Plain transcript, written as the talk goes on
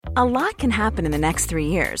A lot can happen in the next 3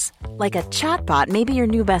 years. Like a chatbot may be your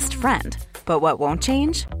new best friend. But what won't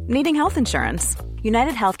change? Needing health insurance.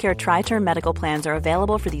 United Healthcare Tri-Term Medical Plans are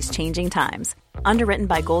available for these changing times. Underwritten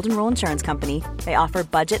by Golden Rule Insurance Company, they offer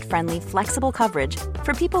budget-friendly, flexible coverage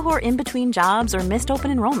for people who are in between jobs or missed open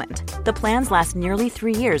enrollment. The plans last nearly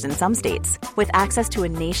 3 years in some states, with access to a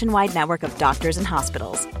nationwide network of doctors and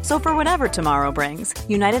hospitals. So for whatever tomorrow brings,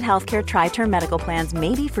 United Healthcare Tri-Term Medical Plans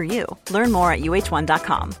may be for you. Learn more at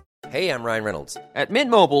uh1.com. Hey, I'm Ryan Reynolds. At Mint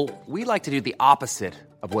Mobile, we like to do the opposite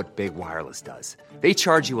of what Big Wireless does. They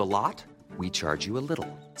charge you a lot. We charge you a little.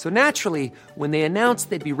 So naturally, when they announced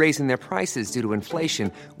they'd be raising their prices due to inflation,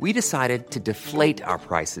 we decided to deflate our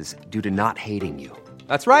prices due to not hating you.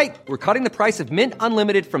 That's right. We're cutting the price of Mint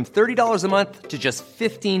Unlimited from $30 a month to just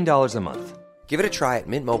 $15 a month. Give it a try at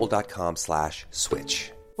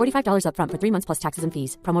mintmobile.com/switch. $45 up front for 3 months plus taxes and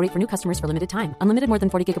fees. Promo rate for new customers for limited time. Unlimited more than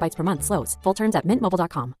 40 gigabytes per month. Slows full terms at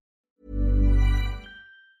mintmobile.com.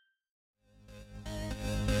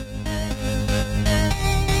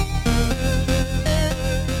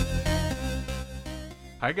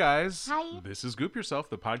 Hi, guys. Hi. This is Goop Yourself,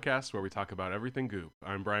 the podcast where we talk about everything Goop.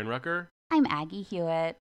 I'm Brian Rucker. I'm Aggie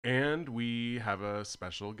Hewitt. And we have a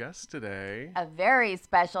special guest today. A very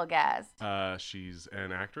special guest. She's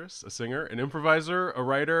an actress, a singer, an improviser, a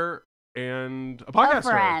writer, and a podcaster. A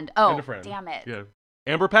friend. And a friend. Damn it. Yeah.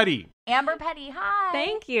 Amber Petty. Amber Petty, hi.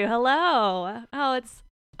 Thank you. Hello. Oh, it's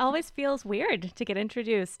always feels weird to get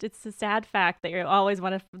introduced. It's a sad fact that you're always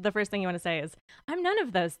the first thing you want to say is, I'm none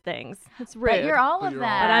of those things. It's rude. But you're all of them.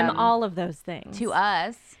 But I'm all of those things. To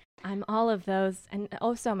us. I'm all of those and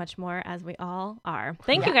oh so much more, as we all are.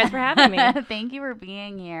 Thank you guys for having me. Thank you for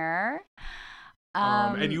being here.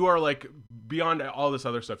 And you are like, beyond all this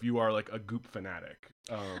other stuff, you are like a Goop fanatic.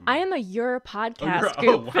 I am a Your Podcast oh,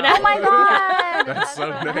 Goop wow. fanatic. Oh my God. That's so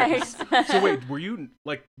nice. So wait, were you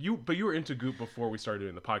like but you were into Goop before we started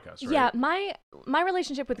doing the podcast, right? Yeah, my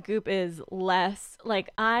relationship with Goop is less like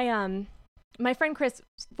my friend Chris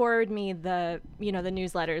forwarded me the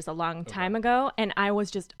newsletters a long time ago, and I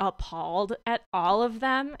was just appalled at all of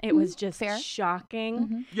them. It was just shocking.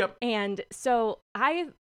 Mm-hmm. Yep. And so I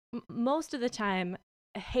most of the time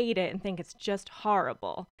hate it and think it's just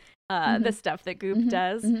horrible, the stuff that Goop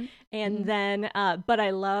does. And then, but I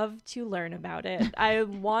love to learn about it. I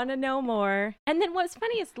want to know more. And then what's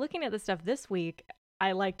funny is looking at the stuff this week,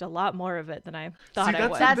 I liked a lot more of it than I thought I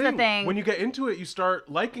would. That's the thing. When you get into it, you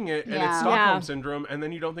start liking it, and it's Stockholm Syndrome, and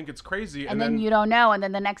then you don't think it's crazy. And then you don't know. And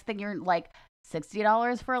then the next thing you're like,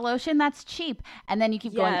 $60 for a lotion? That's cheap. And then you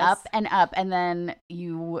keep going up and up. And then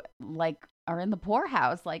you like are in the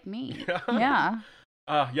poorhouse like me. Yeah.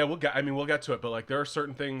 We'll get to it, but like there are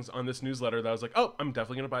certain things on this newsletter that I was like, oh, I'm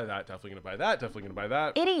definitely gonna buy that, definitely gonna buy that, definitely gonna buy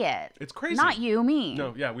that. Idiot. It's crazy. Not you, me.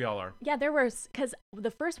 No, yeah, we all are. Yeah, there was, because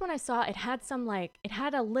the first one I saw, it had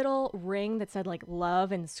a little ring that said like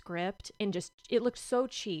love and script, and just, it looked so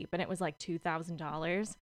cheap, and it was like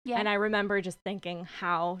 $2,000. Yeah. And I remember just thinking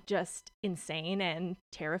how just insane and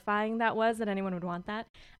terrifying that was, that anyone would want that.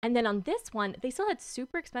 And then on this one, they still had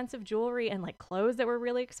super expensive jewelry and like clothes that were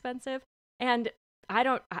really expensive. And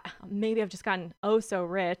maybe I've just gotten so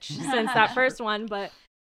rich since that first one, but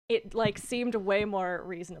it like seemed way more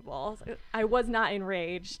reasonable. I was not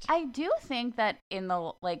enraged. I do think that in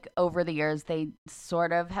the over the years, they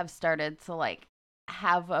sort of have started to like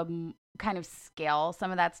have a kind of scale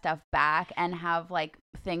some of that stuff back and have like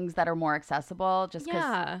things that are more accessible just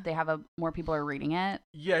because they have more people are reading it.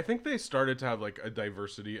 Yeah, I think they started to have like a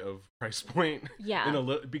diversity of price point. Yeah.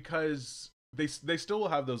 Because they still will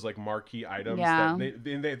have those like marquee items that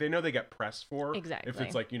they know they get pressed for. Exactly. If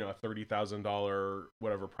it's like, a $30,000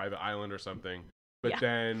 whatever private island or something. But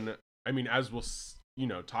then, I mean, as we'll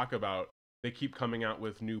talk about, they keep coming out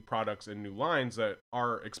with new products and new lines that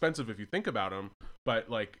are expensive if you think about them, but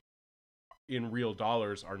like in real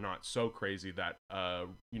dollars are not so crazy that a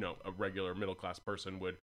regular middle class person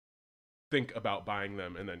would think about buying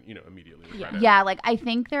them and then immediately regret it. Yeah, like I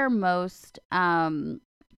think their best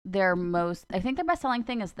selling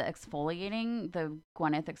thing is the exfoliating, the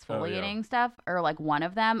Gwyneth exfoliating stuff, or like one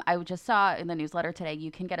of them. I just saw in the newsletter today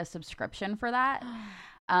you can get a subscription for that.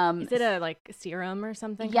 Is it a like serum or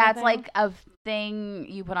something? Yeah, it's like a thing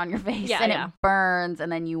you put on your face and it burns and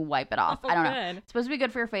then you wipe it off. I don't know. It's supposed to be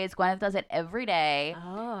good for your face. Gwyneth does it every day.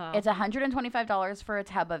 Oh. It's $125 for a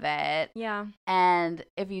tub of it. Yeah. And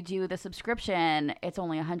if you do the subscription, it's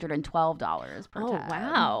only $112 per tub. Oh,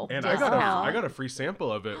 wow. And I got a free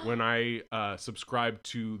sample of it when I subscribed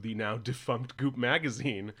to the now defunct Goop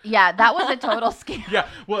magazine. Yeah, that was a total scam. Yeah.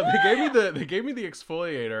 Well, they gave me the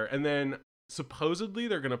exfoliator, and then supposedly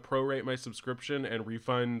they're going to prorate my subscription and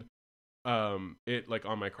refund it like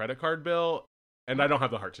on my credit card bill. And I don't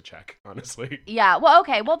have the heart to check, honestly. Yeah. Well,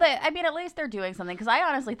 okay. Well, at least they're doing something, because I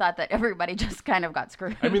honestly thought that everybody just kind of got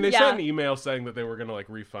screwed. I mean, they sent an email saying that they were going to like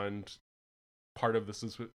refund part of the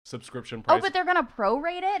subscription price. Oh, but they're going to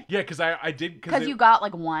prorate it? Yeah, because I did. Because you got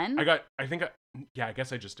like one? I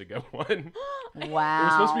guess I just did get one. Wow. It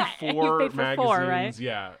was supposed to be 4 magazines. 4, right?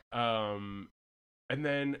 Yeah. And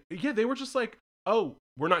then, they were just like, oh,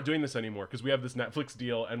 we're not doing this anymore because we have this Netflix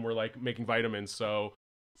deal and we're like making vitamins, so...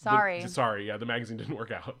 Sorry. The magazine didn't work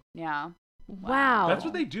out. Yeah. Wow. That's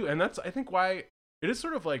what they do. And that's, I think, why it is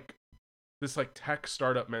sort of like this like tech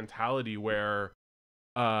startup mentality where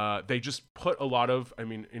they just put a lot of, I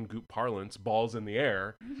mean, in Goop parlance, balls in the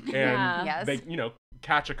air. And they,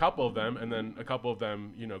 catch a couple of them, and then a couple of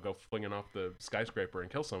them, go flinging off the skyscraper and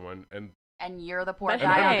kill someone. And you're the poor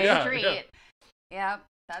guy on the street. Yeah,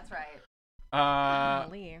 that's right.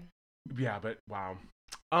 Yeah, but wow.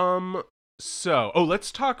 So,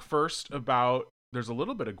 let's talk first about, there's a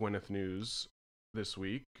little bit of Gwyneth news this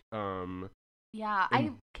week. I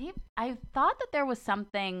thought that there was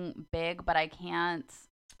something big, but I can't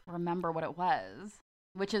remember what it was,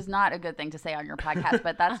 which is not a good thing to say on your podcast,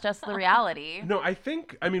 but that's just the reality. No,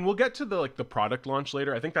 we'll get to the product launch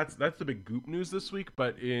later. I think that's the big Goop news this week,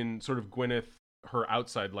 but in sort of Gwyneth, her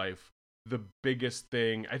outside life, the biggest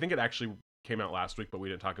thing, I think it actually came out last week, but we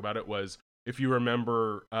didn't talk about it, was, if you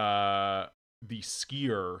remember, the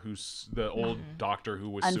skier who's the old doctor who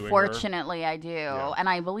was suing her. Unfortunately, I do. Yeah. And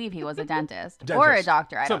I believe he was a dentist. Or a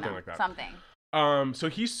doctor. I don't know. Something like that. Something. So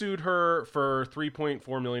he sued her for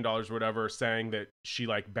 $3.4 million or whatever, saying that she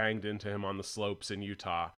banged into him on the slopes in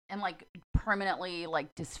Utah. And permanently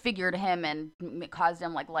disfigured him and caused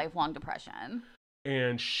him lifelong depression.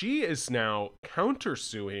 And she is now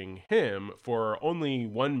countersuing him for only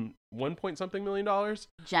 $1 point something million.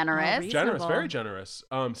 Generous. Generous, very generous.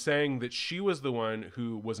 Saying that she was the one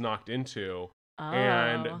who was knocked into,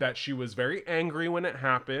 and that she was very angry when it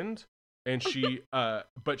happened, and she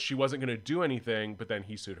but she wasn't going to do anything, but then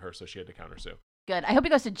he sued her, so she had to countersue. Good. I hope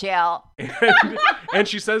he goes to jail. And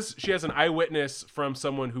she says she has an eyewitness from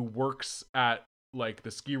someone who works at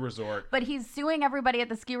the ski resort. But he's suing everybody at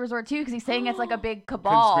the ski resort too, because he's saying it's a big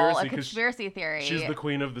cabal, a conspiracy theory. She's the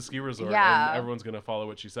queen of the ski resort, and everyone's going to follow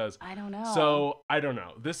what she says. I don't know. So, I don't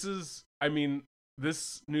know. This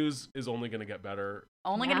news is only going to get better.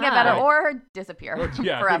 Only going to get better or disappear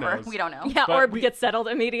forever. We don't know. Yeah, or get settled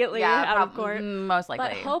immediately out of court. Most likely.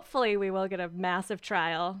 But hopefully we will get a massive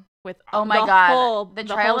trial with the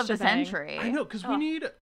trial of the century. I know, because we need...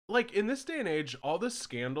 in this day and age, all the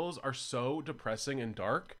scandals are so depressing and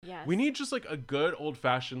dark. Yes. We need just a good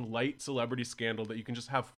old-fashioned light celebrity scandal that you can just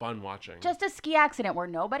have fun watching. Just a ski accident where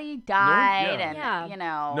nobody died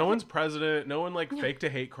no one's president, no one faked a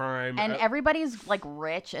hate crime. And everybody's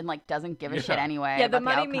rich and doesn't give a shit anyway. Yeah, the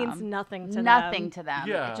money means nothing to them. Nothing to them.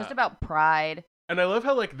 Yeah. It's just about pride. And I love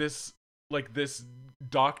how this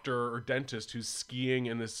doctor or dentist who's skiing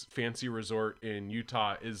in this fancy resort in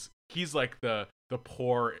Utah he's the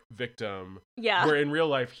poor victim. Yeah. Where in real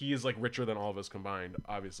life, he is richer than all of us combined,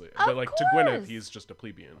 obviously. Of but course. To Gwyneth, he's just a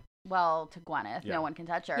plebeian. Well, to Gwyneth, no one can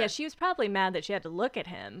touch her. Yeah, she was probably mad that she had to look at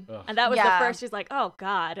him. Ugh. And that was the first, she's like, oh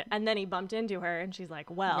God. And then he bumped into her and she's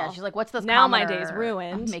like, well. Yeah, she's like, what's this now my day's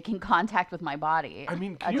ruined. Making contact with my body. I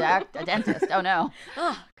mean, a dentist. Oh no.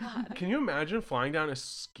 Oh God. Can you imagine flying down a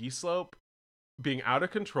ski slope, being out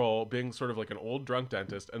of control, being sort of an old drunk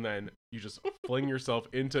dentist, and then you just fling yourself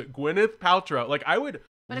into Gwyneth Paltrow? I would...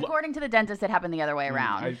 But according to the dentist, it happened the other way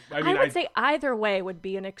around. I would say either way would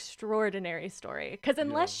be an extraordinary story. Because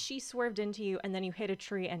unless she swerved into you and then you hit a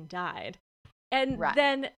tree and died, and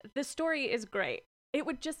then the story is great. It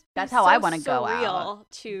would just That's how I want to go out.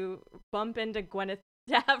 To bump into Gwyneth,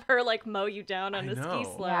 to have her mow you down on the ski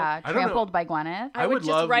slope. Yeah, trampled by Gwyneth. I would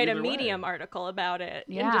just write a Medium article about it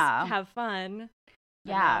and just have fun.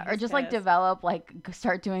 Yeah, or just develop,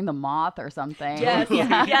 start doing the moth or something. Yes,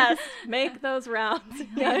 yes. Make those rounds.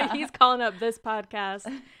 Yeah, he's calling up this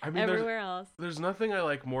podcast. Everywhere else. There's nothing I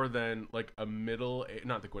like more than a middle,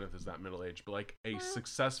 not that Gwyneth is that middle age, but a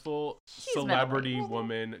successful celebrity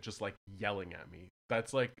woman just yelling at me.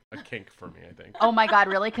 That's a kink for me, I think. Oh my God,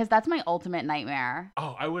 really? Because that's my ultimate nightmare.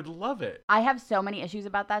 Oh, I would love it. I have so many issues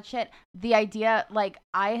about that shit. The idea,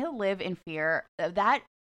 I live in fear of that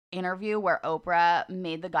interview where Oprah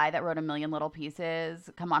made the guy that wrote A Million Little Pieces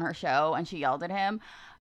come on her show and she yelled at him.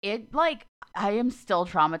 It I am still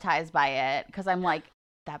traumatized by it because I'm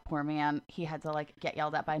that poor man, he had to like get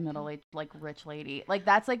yelled at by a middle-aged like rich lady. Like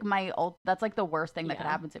that's like that's like the worst thing that could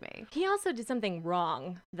happen to me. He also did something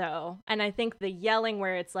wrong though. And I think the yelling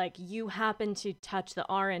where it's like you happen to touch the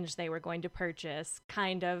orange they were going to purchase,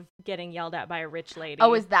 kind of getting yelled at by a rich lady.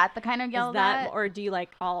 Oh, is that the kind of yelled at? Or do you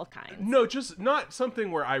like all kinds? No, just not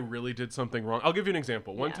something where I really did something wrong. I'll give you an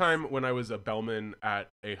example. One time when I was a bellman at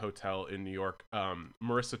a hotel in New York,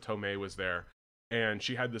 Marissa Tomei was there, and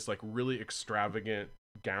she had this like really extravagant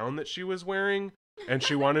gown that she was wearing, and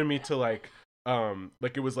she wanted me to like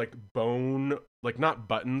it was like bone, like not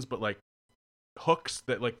buttons but like hooks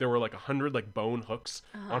that like there were like 100 like bone hooks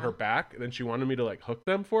on her back, and then she wanted me to like hook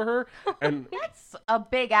them for her, and that's a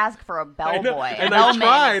big ask for a bellboy. And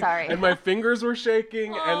I tried, and my fingers were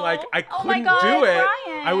shaking, and like I couldn't do it.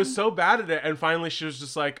 Brian. I was so bad at it, and finally she was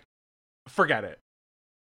just like, forget it.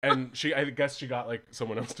 And I guess she got like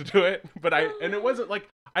someone else to do it, but and it wasn't like,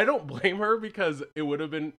 I don't blame her, because it would have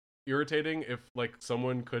been irritating if like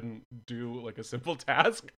someone couldn't do like a simple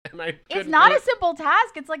task, and it's not a simple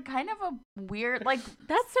task. It's like kind of a weird, like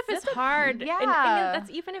that stuff is hard. Yeah, and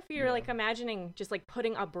that's even if you're like imagining just like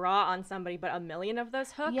putting a bra on somebody, but a million of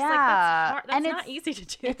those hooks. Yeah, like, that's hard. That's and not easy to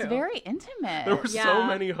do. It's very intimate. There were so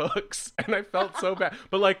many hooks, and I felt so bad.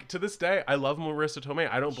 But like to this day, I love Marissa Tomei.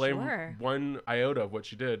 I don't blame one iota of what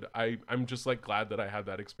she did. I'm just like glad that I had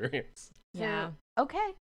that experience. Yeah.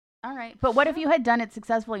 Okay. All right. But what if you had done it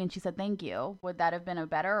successfully and she said thank you? Would that have been a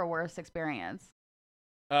better or worse experience?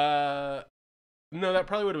 No, that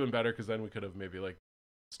probably would have been better, because then we could have maybe like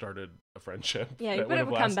started a friendship. Yeah, you would have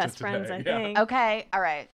become best friends, I think. Okay. All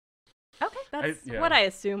right. Okay. That's what I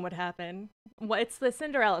assume would happen. It's the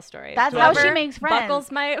Cinderella story. That's how she makes friends.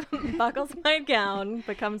 Buckles my gown,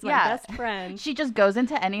 becomes my best friend. She just goes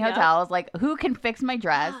into any hotel, is like, who can fix my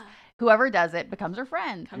dress? Whoever does it becomes her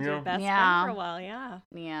friend. Becomes your best friend for a while,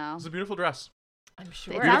 yeah. It's a beautiful dress. I'm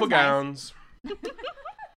sure. Beautiful gowns.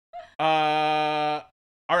 All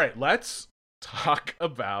right, let's talk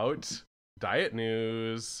about diet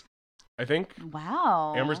news. I think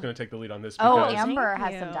Amber's going to take the lead on this. Because Amber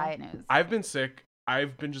has some diet news. I've been sick.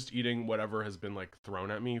 I've been just eating whatever has been like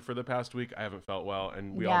thrown at me for the past week. I haven't felt well,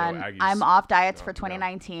 and we all know Aggie's. I'm off diets for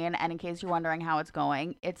 2019, and in case you're wondering how it's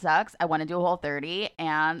going, it sucks. I want to do a Whole30,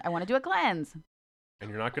 and I want to do a cleanse.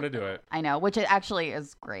 And you're not going to do it. I know, which it actually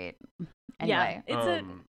is great. Anyway. Yeah,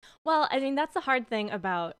 well, I mean, that's the hard thing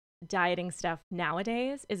about dieting stuff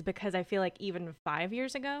nowadays, is because I feel like even 5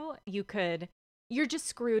 years ago, you're just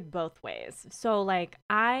screwed both ways. So like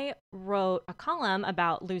I wrote a column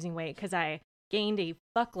about losing weight because I gained a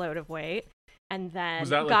fuckload of weight and then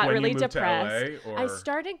got really depressed. I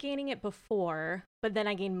started gaining it before, but then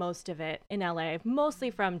I gained most of it in LA,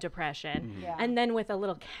 mostly from depression. Mm-hmm. Yeah. And then with a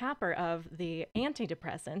little capper of the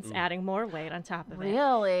antidepressants, adding more weight on top of it.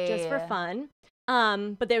 Really? Just for fun.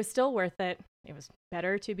 But they were still worth it. It was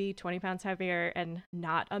better to be 20 pounds heavier and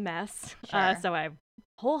not a mess. Sure. So I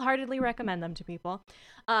wholeheartedly recommend them to people.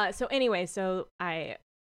 So anyway, I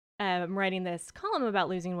am writing this column about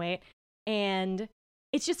losing weight, and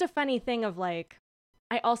it's just a funny thing of like,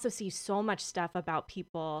 I also see so much stuff about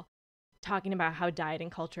people talking about how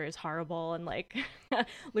dieting culture is horrible and like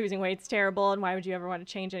losing weight's terrible and why would you ever want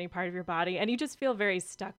to change any part of your body? And you just feel very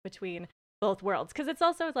stuck between both worlds, because it's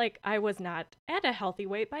also like I was not at a healthy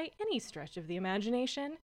weight by any stretch of the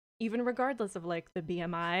imagination. Even regardless of like the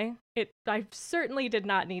BMI, I certainly did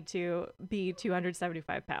not need to be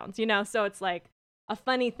 275 pounds, So it's like a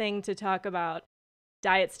funny thing to talk about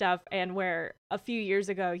diet stuff, and where a few years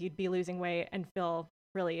ago you'd be losing weight and feel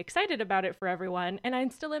really excited about it for everyone. And I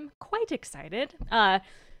still am quite excited. But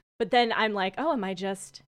then I'm like, oh, am I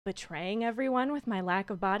just betraying everyone with my lack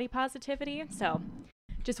of body positivity? So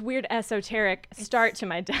just weird esoteric start to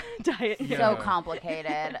my diet. So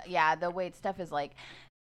complicated. Yeah, the weight stuff is like,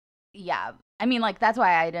 yeah. I mean, like, that's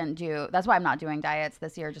why I'm not doing diets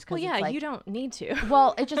this year, just because you don't need to.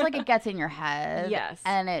 Well, it's just like it gets in your head. Yes.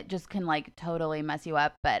 And it just can like totally mess you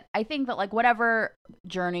up. But I think that like whatever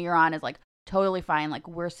journey you're on is like totally fine. Like,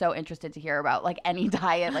 we're so interested to hear about like any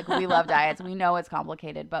diet. Like, we love diets. We know it's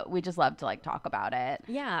complicated, but we just love to like talk about it.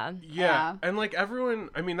 Yeah. And like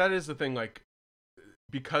everyone, I mean, that is the thing, like,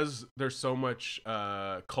 because there's so much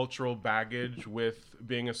cultural baggage with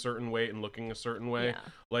being a certain weight and looking a certain way,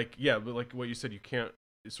 but like what you said, you can't,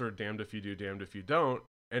 it's sort of damned if you do, damned if you don't.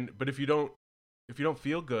 But if you don't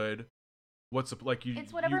feel good, what's like you?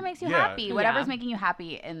 It's whatever makes you happy. Whatever's making you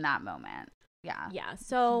happy in that moment. Yeah. Yeah.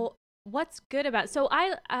 So what's good about? So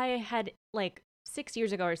I had like 6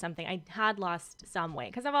 years ago or something, I had lost some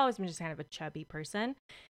weight because I've always been just kind of a chubby person,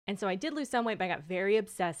 and so I did lose some weight, but I got very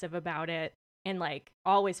obsessive about it. and like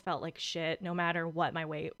always felt like shit no matter what my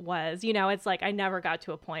weight was. You know, it's like I never got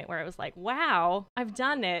to a point where it was like, wow, I've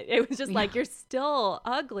done it. It was just like, you're still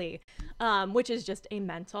ugly, which is just a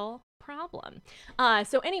mental problem.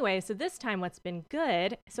 So anyway, so this time what's been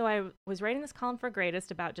good, so I was writing this column for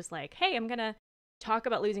Greatest about just like, hey, I'm gonna talk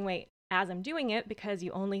about losing weight as I'm doing it, because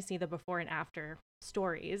you only see the before and after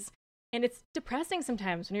stories. And it's depressing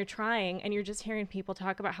sometimes when you're trying and you're just hearing people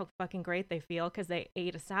talk about how fucking great they feel because they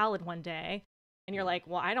ate a salad one day. And you're like,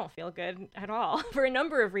 well, I don't feel good at all for a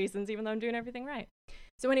number of reasons, even though I'm doing everything right.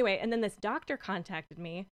 So anyway, and then this doctor contacted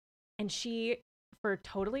me, and she,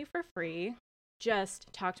 totally for free,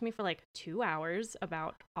 just talked to me for like 2 hours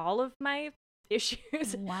about all of my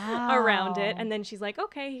issues around it. And then she's like,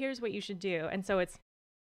 okay, here's what you should do. And so it's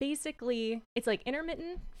basically, it's like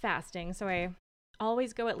intermittent fasting. So I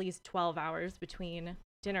always go at least 12 hours between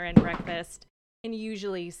dinner and breakfast, and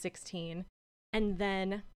usually 16. And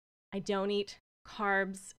then I don't eat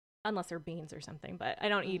carbs unless they're beans or something, but I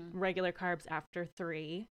don't eat regular carbs after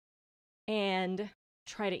 3, and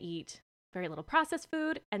try to eat very little processed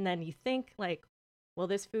food. And then you think like, will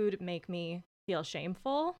this food make me feel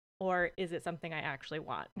shameful, or is it something I actually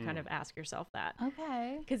want? And kind of ask yourself that.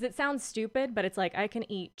 Okay. Because it sounds stupid, but it's like I can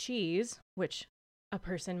eat cheese, which a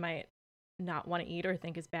person might not want to eat or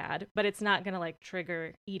think is bad, but it's not going to like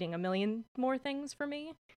trigger eating a million more things for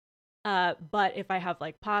me. But if I have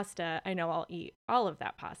like pasta, I know I'll eat all of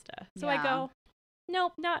that pasta. So I go,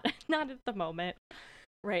 nope, not at the moment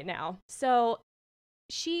right now. So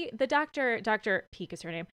the Dr. Peak is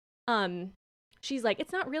her name. She's like,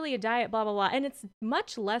 it's not really a diet, blah, blah, blah. And it's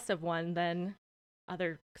much less of one than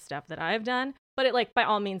other stuff that I've done. But it like, by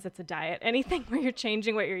all means, it's a diet. Anything where you're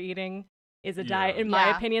changing what you're eating is a diet, in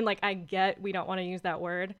my opinion. Like, I get we don't want to use that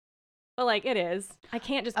word, but like it is. I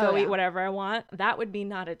can't just go eat whatever I want. That would be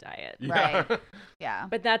not a diet. Right. Yeah.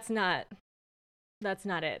 But that's not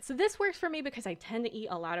it. So this works for me because I tend to eat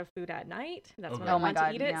a lot of food at night. That's when I want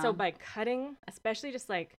to eat it. So by cutting, especially just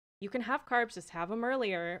like, you can have carbs, just have them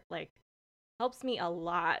earlier, like helps me a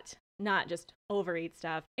lot, not just overeat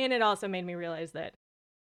stuff. And it also made me realize that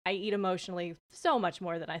I eat emotionally so much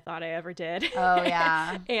more than I thought I ever did. Oh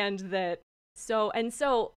yeah. So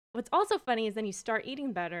what's also funny is then you start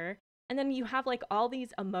eating better, and then you have like all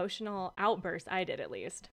these emotional outbursts. I did, at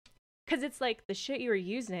least, because it's like the shit you were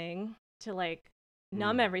using to like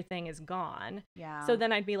numb everything is gone. Yeah. So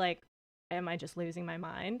then I'd be like, am I just losing my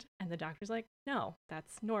mind? And the doctor's like, no,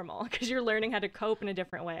 that's normal, because you're learning how to cope in a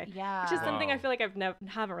different way. Yeah. Which is something I feel like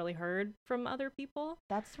haven't really heard from other people.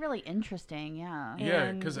 That's really interesting. Yeah.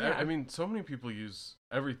 Yeah, because I mean, so many people use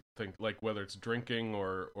everything, like whether it's drinking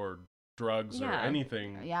or drugs or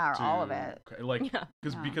anything. Yeah, or all of it. Like,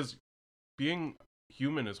 because being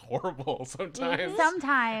human is horrible sometimes.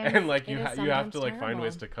 Sometimes. And like you have to like find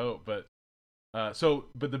ways to cope, but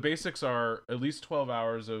but the basics are at least 12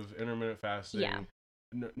 hours of intermittent fasting,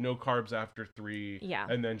 no carbs after 3,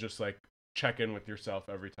 and then just like check in with yourself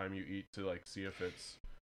every time you eat to like see if it's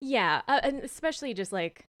and especially just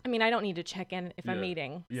like, I mean, I don't need to check in if I'm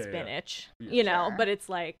eating spinach, you know, but it's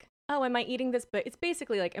like, oh, am I eating this? But it's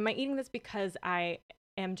basically like, am I eating this because I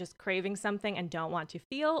am just craving something and don't want to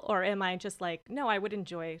feel, or am I just like, no, I would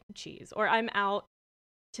enjoy cheese, or I'm out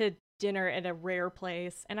to dinner at a rare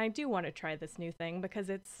place and I do want to try this new thing because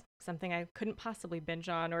it's something I couldn't possibly binge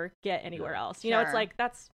on or get anywhere else. You know, it's like,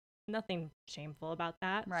 that's nothing shameful about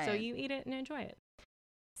that. Right. So you eat it and enjoy it.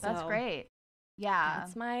 That's great. Yeah.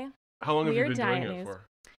 That's my How long have you weird been doing diet it news. for?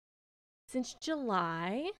 Since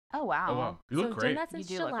July. Oh wow. Oh wow. You look so great. Done that since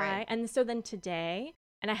You do look July. great. And so then today,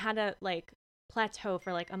 and I had a like plateau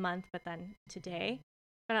for like a month, but then today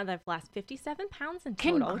found out that I've lost 57 pounds in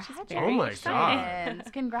total, which is very Oh my exciting.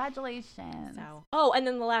 God. Congratulations. Oh, and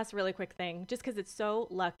then the last really quick thing, just because it's so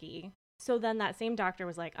lucky. So then that same doctor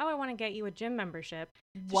was like, oh, I want to get you a gym membership.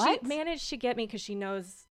 So What? She managed to get me because she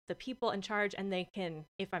knows the people in charge, and they can,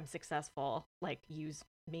 if I'm successful, like use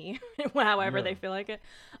me however they feel like it.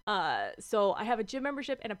 So I have a gym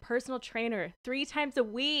membership and a personal trainer 3 times a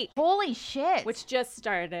week. Holy shit. Which just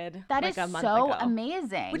started That like is a month so ago.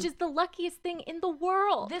 amazing. Which is the luckiest thing in the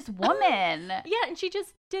world. This woman. Yeah, and she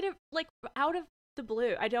just did it like out of the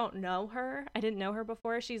blue. I don't know her. I didn't know her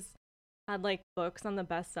before. She's had like books on the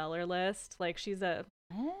bestseller list. Like she's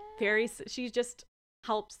she just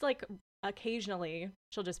helps, like occasionally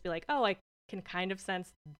she'll just be like, oh, I can kind of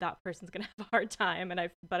sense that person's gonna have a hard time,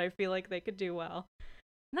 but I feel like they could do well.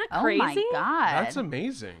 Isn't that crazy? Oh my God. That's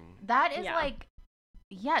amazing. That is like,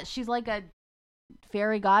 she's like a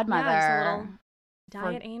fairy godmother. Yeah, a little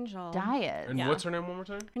diet angel. Diet. And what's her name one more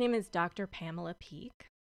time? Her name is Dr. Pamela Peak.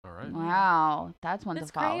 All right. Wow. That's one to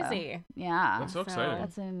follow. Crazy. Yeah. That's so exciting.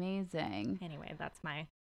 That's amazing. Anyway, that's my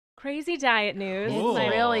crazy diet news. It's I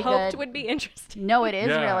really hoped good. would be interesting. No, it is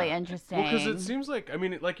really interesting. Well, because it seems like, I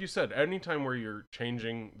mean, like you said, anytime where you're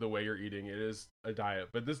changing the way you're eating, it is a diet.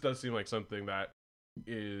 But this does seem like something that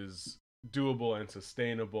is doable and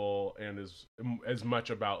sustainable and is as much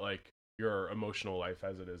about like your emotional life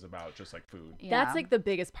as it is about just like food. Yeah. That's like the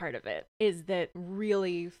biggest part of it, is that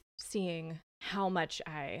really seeing how much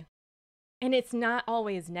and it's not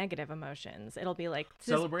always negative emotions. It'll be like,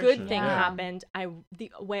 this good thing happened. I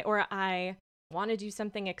want to do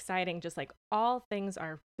something exciting. Just like all things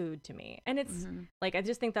are food to me. And it's like, I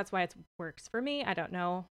just think that's why it works for me. I don't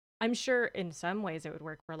know. I'm sure in some ways it would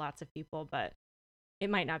work for lots of people, but it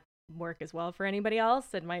might not work as well for anybody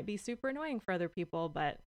else. It might be super annoying for other people,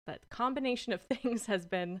 but the combination of things has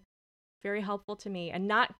been very helpful to me. And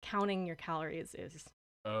not counting your calories is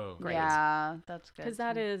great. Yeah, that's good. Because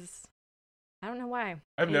that is, I don't know why.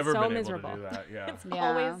 I've never been miserable. able to do that. Yeah. It's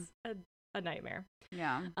always a nightmare.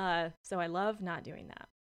 Yeah. So I love not doing that.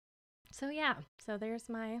 So yeah. So there's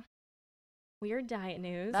my weird diet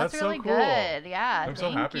news. That's really so cool. Good. Yeah. I'm Thank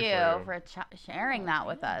so happy you for sharing that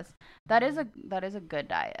with us. That is a good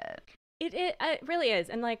diet. It really is.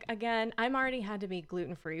 And like, again, I'm already had to be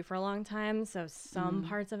gluten-free for a long time. So some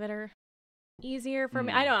parts of it are easier for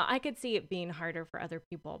me. I don't know. I could see it being harder for other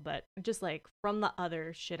people, but just like from the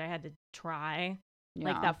other shit I had to try,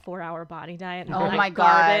 like that 4-hour body diet. And my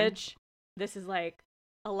garbage. This is like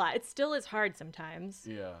a lot. It still is hard sometimes.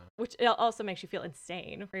 Yeah. Which it also makes you feel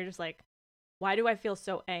insane. Where you're just like, why do I feel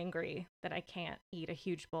so angry that I can't eat a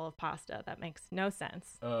huge bowl of pasta? That makes no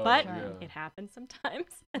sense. But it happens sometimes.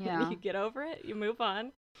 And then you get over it. You move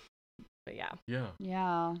on. But yeah. Yeah.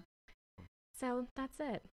 Yeah. So that's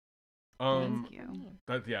it. Thank you.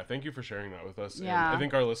 Thank you for sharing that with us. Yeah. And I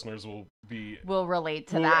think our listeners will relate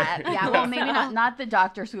to that. Yeah, well, maybe not the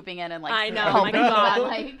doctor swooping in and like I know, helping you out,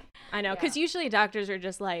 like I know, because usually doctors are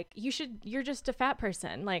just like, you're just a fat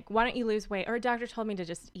person. Like, why don't you lose weight? Or a doctor told me to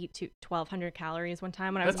just eat 1,200 calories one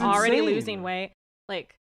time when I was already losing weight.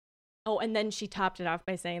 Like, and then she topped it off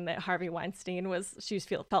by saying that Harvey Weinstein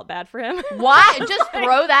felt bad for him. What? Just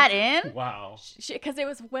throw that in? Wow. Because it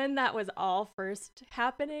was when that was all first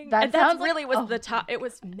happening. That really was the top. It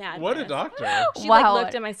was madness. What a doctor. She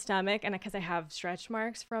looked at my stomach, and because I have stretch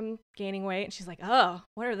marks from gaining weight, and she's like, "Oh,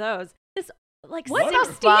 what are those?" This like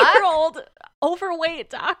 60-year-old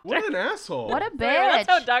overweight doctor. What an asshole. What a bitch. That's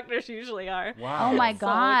how doctors usually are. Wow. Oh my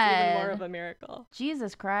God. It's even more of a miracle.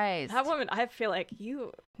 Jesus Christ. That woman, I feel like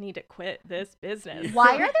you need to quit this business.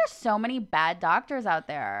 Why are there so many bad doctors out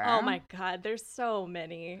there? Oh my God, there's so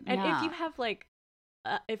many. And if you have like,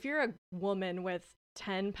 if you're a woman with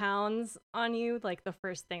 10 pounds on you, like the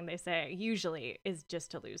first thing they say usually is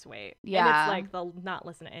just to lose weight. Yeah. And it's like they'll not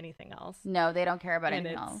listen to anything else. No, they don't care about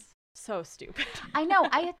anything else. So stupid. I know.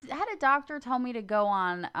 I had a doctor tell me to go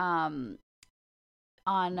on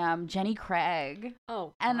Jenny Craig.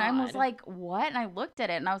 Oh, and God. I was like, what? And I looked at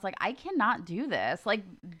it and I was like, I cannot do this. Like,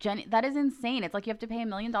 Jenny, that is insane. It's like you have to pay $1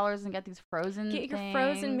 million and get these frozen Get your things.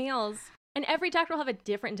 frozen meals. And every doctor will have a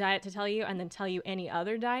different diet to tell you, and then tell you any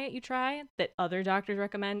other diet you try that other doctors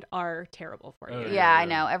recommend are terrible for you. Yeah, I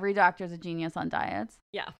know. Every doctor's a genius on diets.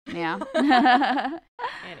 Yeah. Yeah.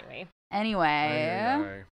 Anyway.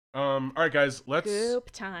 All right, guys, let's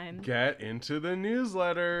Goop time. Get into the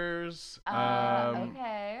newsletters.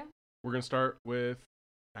 Okay. We're gonna start with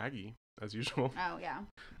Aggie, as usual. Oh yeah.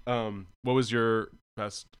 What was your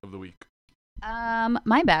best of the week?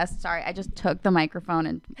 My best. Sorry, I just took the microphone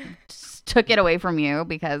and took it away from you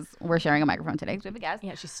because we're sharing a microphone today because we have a guest.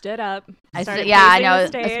 Yeah, she stood up. I know.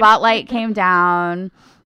 The spotlight came down.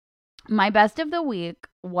 My best of the week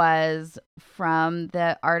was from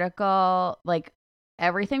the article, like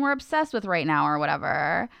Everything We're Obsessed With Right Now or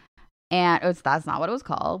whatever. And that's not what it was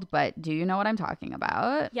called, but do you know what I'm talking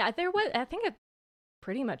about? Yeah, there was. I think it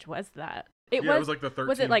pretty much was that. It was like the 13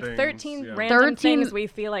 Was it like things, 13 random things we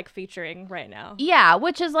feel like featuring right now? Yeah,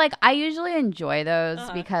 which is like, I usually enjoy those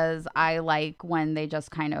because I like when they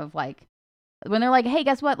just kind of like, when they're like, hey,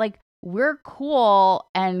 guess what? Like, we're cool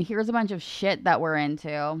and here's a bunch of shit that we're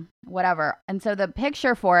into, whatever. And so the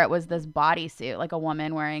picture for it was this bodysuit, like a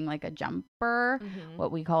woman wearing like a jumper,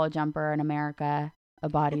 what we call a jumper in America, a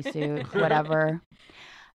bodysuit, whatever.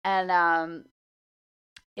 And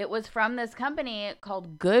it was from this company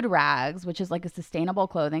called Good Rags, which is like a sustainable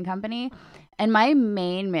clothing company. And my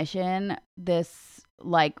main mission this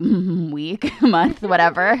like week, month,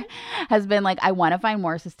 whatever, has been like, I want to find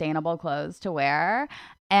more sustainable clothes to wear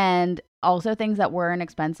and also things that weren't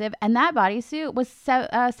expensive. And that bodysuit was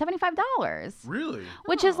 $75. Really?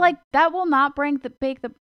 Which is like, that will not break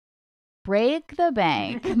the break the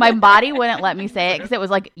bank. My body wouldn't let me say it because it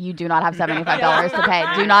was like, you do not have $75 to pay.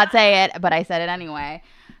 Do not say it. But I said it anyway.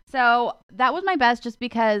 So that was my best just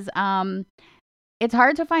because it's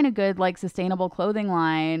hard to find a good like sustainable clothing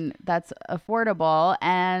line that's affordable.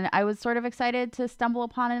 And I was sort of excited to stumble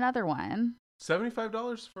upon another one.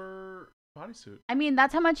 $75 for bodysuit. I mean,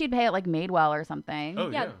 that's how much you'd pay at like Madewell or something.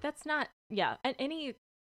 Oh, yeah. That's not, and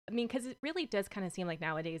because it really does kind of seem like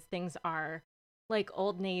nowadays things are like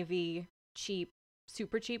Old Navy, cheap,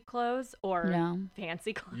 super cheap clothes or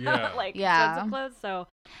fancy clothes, expensive clothes. So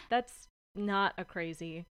that's not a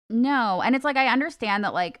crazy. No. And it's like, I understand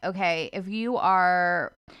that like, okay, if you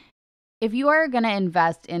are going to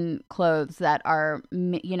invest in clothes that are,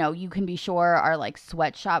 you can be sure are like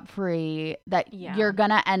sweatshop free, that you're going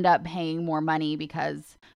to end up paying more money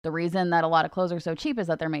because the reason that a lot of clothes are so cheap is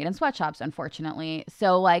that they're made in sweatshops, unfortunately.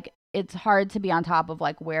 So like, it's hard to be on top of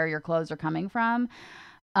like where your clothes are coming from.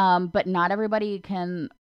 But not everybody can.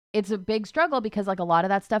 It's a big struggle because like a lot of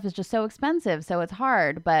that stuff is just so expensive. So it's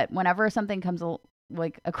hard. But whenever something comes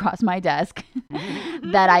like across my desk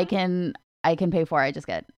that I can pay for, I just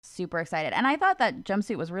get super excited. And I thought that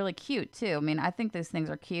jumpsuit was really cute too. I mean, I think these things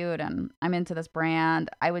are cute and I'm into this brand.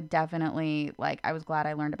 I would definitely I was glad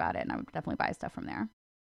I learned about it and I would definitely buy stuff from there.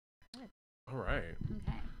 All right.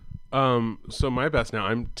 Okay. So my best now,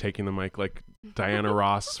 I'm taking the mic like Diana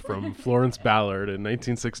Ross from Florence Ballard in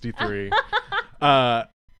 1963,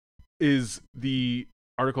 is the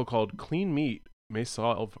article called "Clean Meat May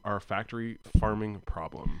Solve Our Factory Farming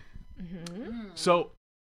Problem." Mm-hmm. So,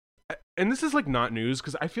 and this is like not news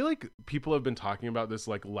because I feel like people have been talking about this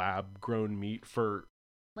like lab grown meat for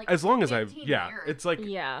like as long as I've, it's like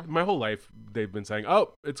my whole life they've been saying,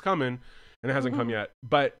 oh, it's coming, and it hasn't come yet.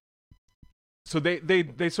 But so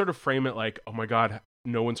they sort of frame it like, oh my God,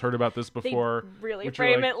 no one's heard about this before. They really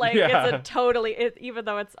frame it like it's a totally, even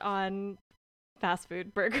though it's on fast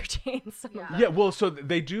food burger chains. Yeah, well, so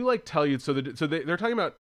they do like tell you, they're talking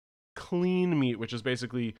about clean meat, which is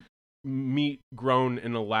basically meat grown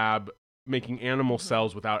in a lab, making animal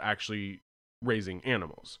cells without actually raising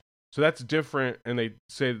animals. So that's different, and they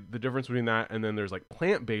say the difference between that and then there's like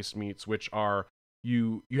plant-based meats, which are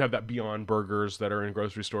you have that Beyond Burgers that are in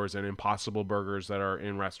grocery stores and Impossible Burgers that are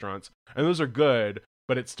in restaurants, and those are good,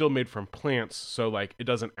 but it's still made from plants, so like it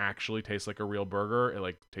doesn't actually taste like a real burger. It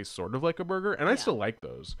like tastes sort of like a burger, and I still like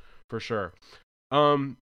those for sure.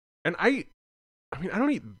 And I mean I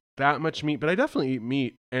don't eat that much meat, but I definitely eat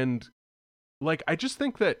meat, and like I just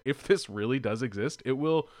think that if this really does exist, it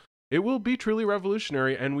will be truly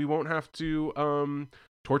revolutionary, and we won't have to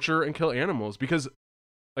torture and kill animals, because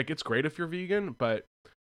like it's great if you're vegan, but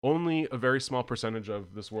only a very small percentage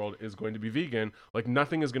of this world is going to be vegan. Like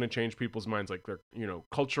nothing is going to change people's minds, like their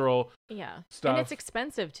cultural stuff. And it's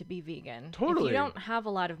expensive to be vegan. Totally. If you don't have a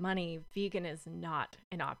lot of money, vegan is not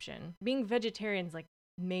an option. Being vegetarian is like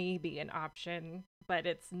maybe an option, but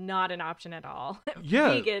it's not an option at all.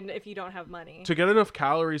 Vegan if you don't have money. To get enough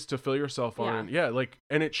calories to fill yourself on.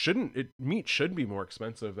 And meat should be more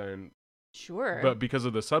expensive than. Sure. But because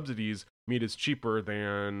of the subsidies, meat is cheaper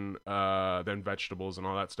than vegetables and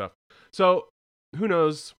all that stuff. So who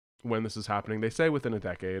knows when this is happening? They say within a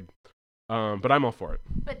decade. But I'm all for it.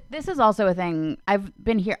 But this is also a thing. I've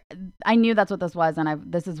been here. I knew that's what this was, and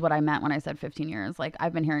this is what I meant when I said 15 years. Like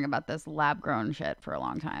I've been hearing about this lab grown shit for a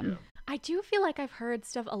long time. Yeah. I do feel like I've heard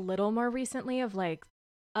stuff a little more recently of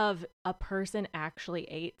a person actually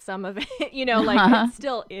ate some of it, like it's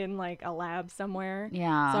still in like a lab somewhere.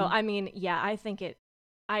 Yeah. So, I mean,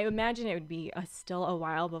 I imagine it would be still a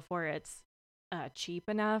while before it's cheap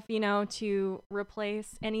enough, to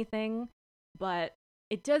replace anything. But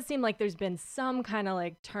it does seem like there's been some kind of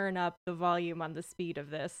like turn up the volume on the speed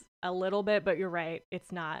of this a little bit, but you're right.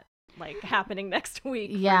 It's not like happening next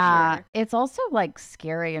week. Yeah. For sure. It's also like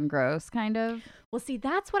scary and gross kind of. Well, see,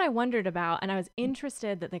 that's what I wondered about. And I was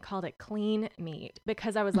interested that they called it clean meat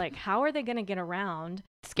because I was like, how are they going to get around?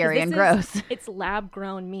 Scary and gross. It's lab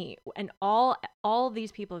grown meat. And all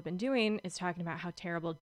these people have been doing is talking about how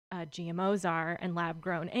terrible GMOs are and lab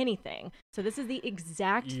grown anything. So this is the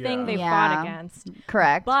exact thing they fought against.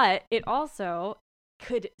 Correct. But it also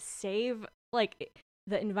could save like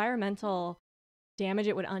the environmental damage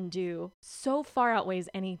it would undo so far outweighs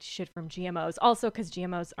any shit from GMOs. Also because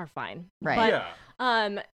GMOs are fine. Right.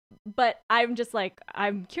 But I'm just like,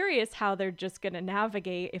 I'm curious how they're just going to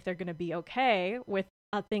navigate if they're going to be okay with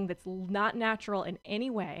a thing that's not natural in any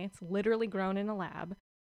way. It's literally grown in a lab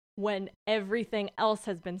when everything else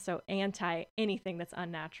has been so anti anything that's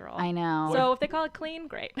unnatural. I know. So if they call it clean,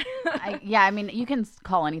 great. I mean, you can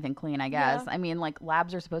call anything clean, I guess. Yeah. I mean, like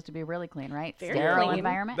labs are supposed to be really clean, right? Very Sterile clean.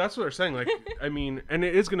 environment. That's what they're saying. Like, I mean, and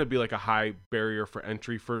it is going to be like a high barrier for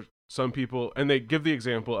entry for some people. And they give the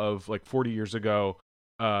example of like 40 years ago,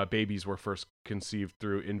 babies were first conceived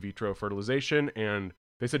through in vitro fertilization. And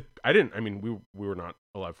they said, we were not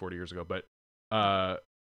alive 40 years ago, but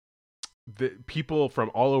the people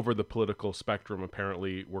from all over the political spectrum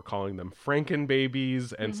apparently were calling them Franken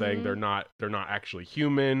babies and saying they're not actually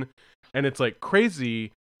human. And it's like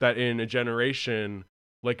crazy that in a generation,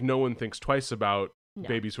 like no one thinks twice about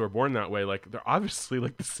babies who are born that way. Like they're obviously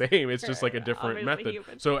like the same. It's just like a different method.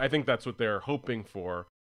 Human. So I think that's what they're hoping for.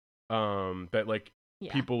 That like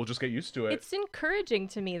people will just get used to it. It's encouraging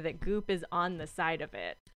to me that Goop is on the side of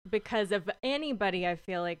it, because of anybody, I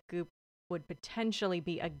feel like Goop would potentially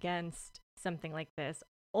be against something like this,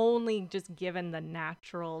 only just given the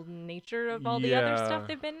natural nature of all the other stuff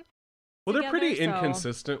they've been well, together, they're pretty so.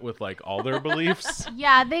 inconsistent with like all their beliefs.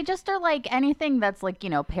 Yeah, they just are like anything that's like,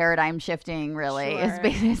 paradigm shifting really is Sure.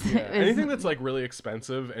 basically Anything that's like really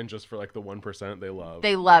expensive and just for like the 1% they love.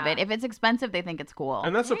 They love it. If it's expensive, they think it's cool.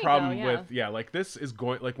 And that's There the you problem go, with like this is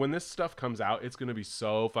going like when this stuff comes out, it's going to be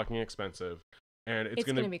so fucking expensive. And it's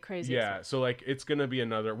gonna be crazy. Yeah, so like it's gonna be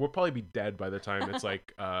we'll probably be dead by the time it's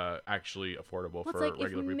like actually affordable for it's like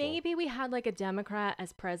regular if people. maybe we had like a Democrat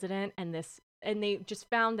as president and they just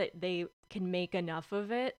found that they can make enough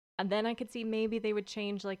of it, and then I could see maybe they would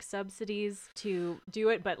change like subsidies to do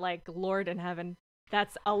it, but like Lord in heaven,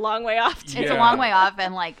 that's a long way off too. It's a long way off,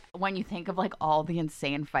 and like when you think of like all the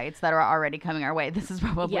insane fights that are already coming our way, this is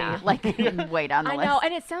probably like way down the list. I know,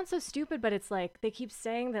 and it sounds so stupid, but it's like they keep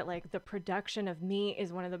saying that like the production of meat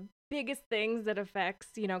is one of the biggest things that affects,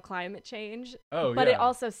 climate change. Oh, but yeah. it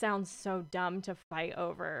also sounds so dumb to fight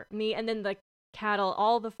over meat, and then the cattle,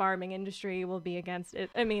 all the farming industry will be against it.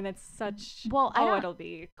 I mean, it's such it'll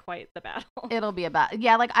be quite the battle. It'll be about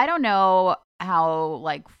like I don't know how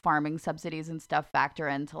like farming subsidies and stuff factor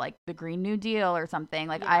into like the Green New Deal or something.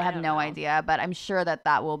 Like I have no idea, but I'm sure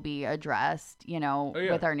that will be addressed,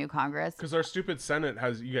 with our new Congress. Because our stupid Senate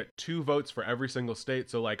you get 2 votes for every single state.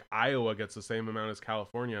 So like Iowa gets the same amount as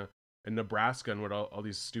California and Nebraska and all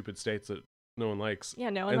these stupid states that no one likes.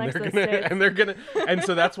 Yeah, no one likes those states. And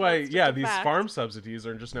so that's why, That's these fact. farm subsidies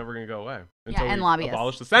are just never going to go away until and we lobbyists.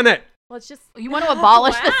 abolish the Senate. Well, it's just You want to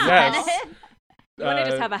abolish the Yes. Senate? you want to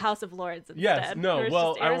just have a House of Lords instead. Yes, no, where it's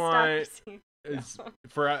well, just I want aristocracy. is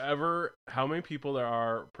forever how many people there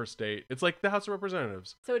are per state. It's like the House of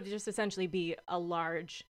Representatives. So it would just essentially be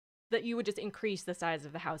that you would just increase the size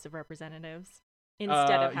of the House of Representatives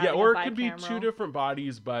instead of having or a it could be bicameral. 2 different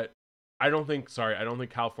bodies, but I don't think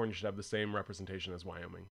California should have the same representation as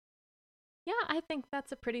Wyoming. Yeah, I think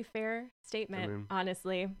that's a pretty fair statement, I mean-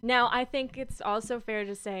 honestly. Now, I think it's also fair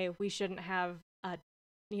to say we shouldn't have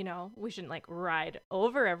we shouldn't like ride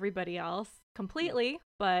over everybody else completely,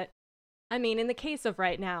 but I mean, in the case of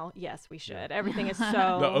right now, yes, we should. Everything is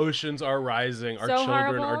so The oceans are rising. Our So children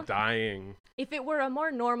horrible. are dying. If it were a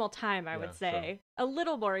more normal time, I Yeah, would say a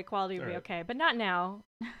little more equality would be Right. okay, but not now.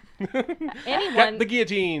 Get the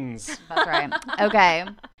guillotines. That's right. Okay.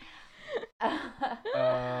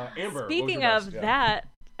 Amber, what was Speaking your of best? Yeah.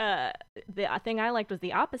 that, the thing I liked was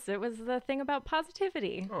the opposite, was the thing about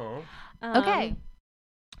positivity. Oh. Okay.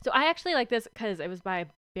 So I actually like this because it was by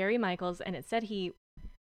Barry Michaels, and it said he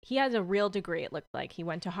has a real degree. It looked like he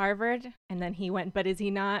went to Harvard, and then he went, but is he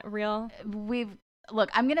not real? Look,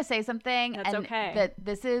 I'm going to say something. That's and okay. That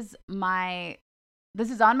this is on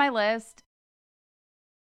my list,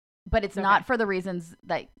 but it's not for the reasons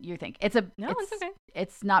that you think. It's okay.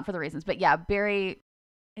 It's not for the reasons, but yeah, Barry.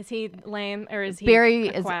 Is he lame, or is he Barry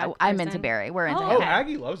a is. quack I'm into person? Barry. We're into Oh, him. Oh, okay.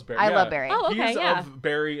 Aggie loves Barry. I Yeah. love Barry. Oh, okay, He's yeah. of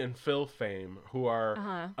Barry and Phil fame, who are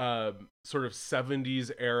Uh-huh. sort of 70s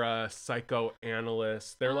era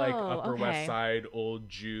psychoanalysts. They're like Oh, Upper okay. West Side, old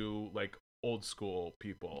Jew, like old school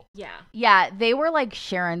people. Yeah. Yeah, they were like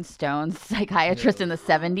Sharon Stone's psychiatrist in the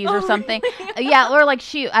 70s or Oh, something. really? Yeah, or like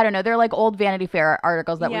I don't know, they're like old Vanity Fair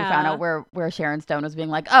articles that we found Yeah. out where Sharon Stone was being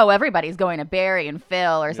like, "Oh, everybody's going to Barry and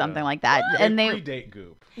Phil or something like that." And They they predate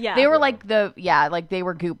Goop. Yeah. they were Yeah. like they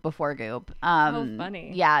were Goop before Goop.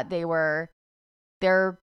 funny. Yeah,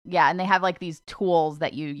 and they have like these tools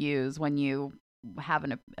that you use when you have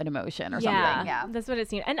an emotion or something. Yeah. That's what it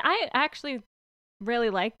seemed. And I actually really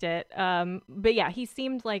liked it. But yeah, he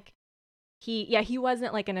seemed like he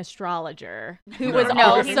wasn't like an astrologer who No. was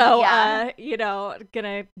No, also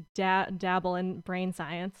gonna dabble in brain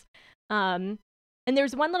science. And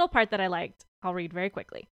there's one little part that I liked. I'll read very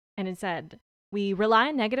quickly. And it said, We rely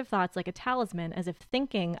on negative thoughts like a talisman, as if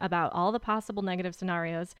thinking about all the possible negative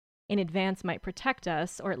scenarios in advance might protect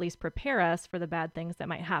us, or at least prepare us for the bad things that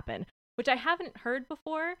might happen, which I haven't heard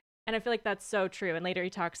before. And I feel like that's so true. And later he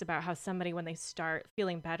talks about how somebody, when they start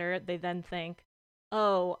feeling better, they then think,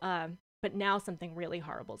 but now something really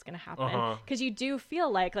horrible is going to happen. Because you do feel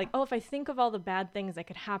like, oh, if I think of all the bad things that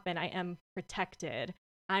could happen, I am protected.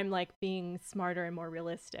 I'm like being smarter and more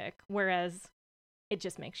realistic. Whereas it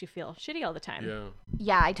just makes you feel shitty all the time.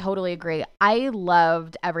 Yeah, I totally agree. I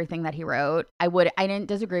loved everything that he wrote. I didn't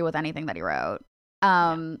disagree with anything that he wrote.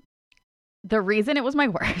 The reason it was my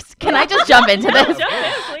worst, can I just jump into this?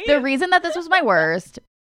 The reason that this was my worst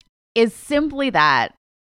is simply that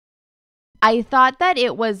I thought that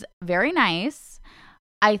it was very nice.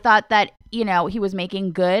 I thought that, he was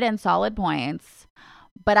making good and solid points,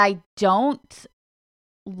 but I don't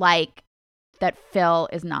like that Phil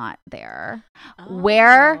is not there.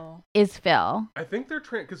 Where is Phil? I think they're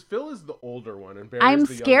because Phil is the older one and Barry's I'm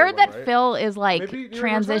the scared that one, right? Phil is like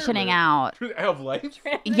transitioning out. Of life?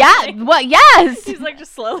 Yeah. Well, yes. He's like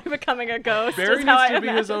just slowly becoming a ghost. Barry needs to be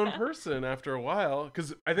his own person after a while,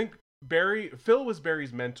 because I think Phil was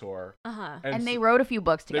Barry's mentor. And they wrote a few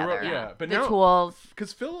books together. But the now, tools.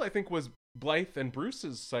 Because Phil, I think, was Blythe and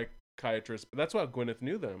Bruce's psychiatrist, but that's why Gwyneth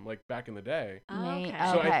knew them, like back in the day. Okay.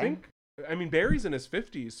 So I think, Barry's in his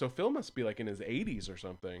 50s, so Phil must be like in his 80s or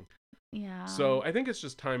something. Yeah. So I think it's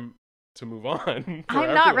just time to move on.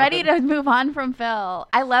 I'm not ready to move on from Phil.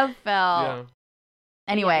 I love Phil. Yeah.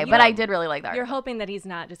 Anyway, but I did really like that. You're hoping that he's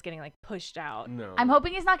not just getting like pushed out. No. I'm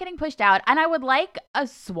hoping he's not getting pushed out. And I would like a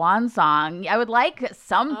swan song. I would like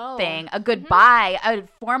something, a goodbye, a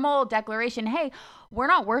formal declaration. Hey, we're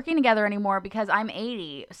not working together anymore because I'm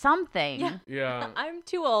 80. Something. Yeah. I'm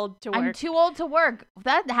too old to work. I'm too old to work.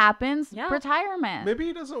 That happens. Yeah. Retirement. Maybe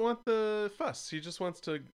he doesn't want the fuss. He just wants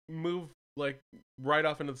to move like right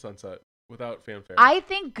off into the sunset without fanfare. I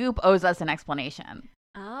think Goop owes us an explanation.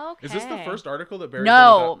 Okay. Is this the first article that Barry?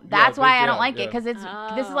 No, that's why I don't like it, because this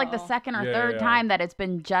is like the second or third time that it's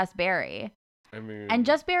been just Barry. And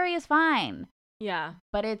just Barry is fine. Yeah,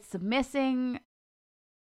 but it's missing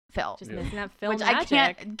Phil. Just missing that Phil which magic. I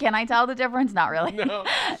can't. Can I tell the difference? Not really. No.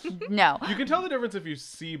 No. You can tell the difference if you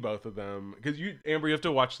see both of them, because Amber, you have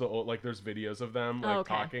to watch the old, like there's videos of them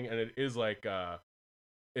talking, and it is like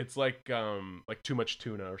it's like too much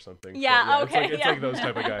tuna or something. Yeah. So, okay. It's like those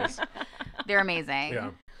type of guys. They're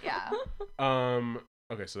amazing. Yeah.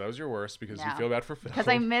 Okay, so that was your worst because you feel bad for Phil. Because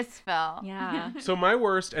I miss Phil. Yeah. So my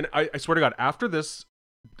worst, and I swear to God, after this,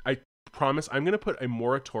 I promise I'm going to put a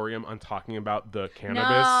moratorium on talking about the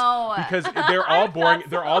cannabis because they're all boring.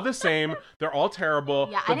 They're all the same. They're all terrible.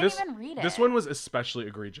 Yeah, but I didn't even read it. This one was especially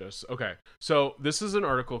egregious. Okay, so this is an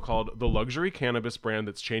article called "The Luxury Cannabis Brand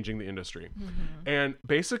That's Changing the Industry," and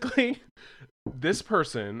basically, this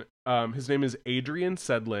person, his name is Adrian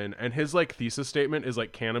Sedlin, and his like thesis statement is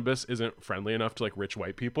like cannabis isn't friendly enough to like rich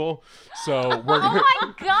white people. So we're oh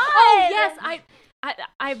my God! Oh yes,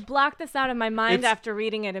 I blocked this out of my mind after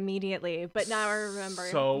reading it immediately, but now I remember.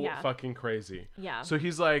 So fucking crazy. Yeah. So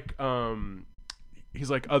he's like, oh,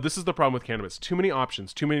 this is the problem with cannabis. Too many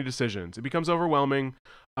options, too many decisions. It becomes overwhelming.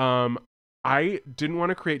 I didn't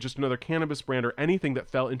want to create just another cannabis brand or anything that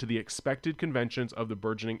fell into the expected conventions of the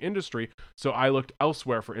burgeoning industry. So I looked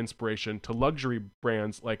elsewhere for inspiration to luxury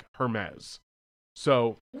brands like Hermes.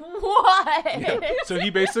 So what? Yeah. So he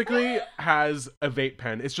basically has a vape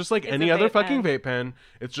pen. It's just like any other fucking vape pen.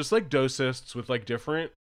 It's just like dosists with like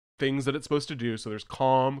different things that it's supposed to do. So there's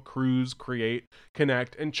calm, cruise, create,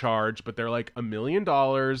 connect, and charge, but they're like $1 million,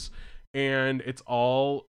 and it's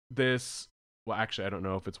all this. Well, actually, I don't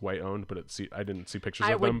know if it's white owned, but I didn't see pictures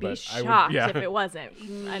of them. I would be shocked if it wasn't.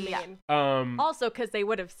 I mean, also because they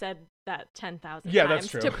would have said that 10,000 times that's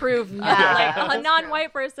true. to prove like a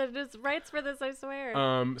non-white person just writes for this, I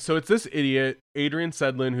swear. So it's this idiot, Adrian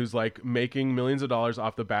Sedlin, who's like making millions of dollars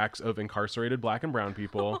off the backs of incarcerated black and brown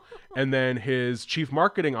people. And then his chief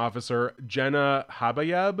marketing officer, Jenna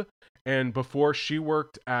Habayeb. And before she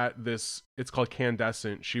worked at this, it's called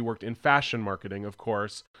Candescent, she worked in fashion marketing, of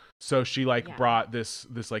course. So she brought this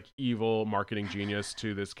like evil marketing genius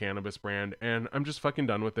to this cannabis brand, and I'm just fucking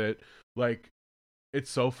done with it. Like, it's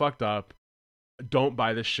so fucked up. Don't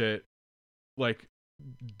buy this shit. Like,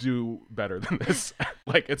 do better than this.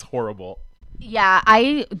 Like, it's horrible. Yeah,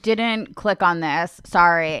 I didn't click on this.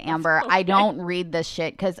 Sorry, Amber. Okay. I don't read this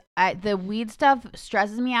shit because the weed stuff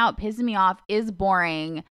stresses me out, pisses me off, is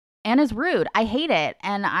boring, and is rude. I hate it,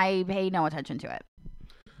 and I pay no attention to it.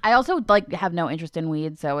 I also like have no interest in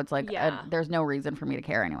weed, so it's like there's no reason for me to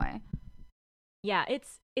care anyway. Yeah,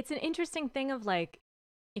 it's an interesting thing of like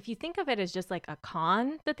if you think of it as just like a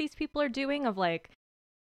con that these people are doing of like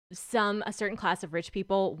a certain class of rich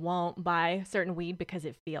people won't buy certain weed because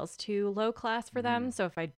it feels too low class for them. So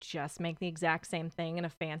if I just make the exact same thing in a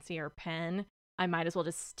fancier pen, I might as well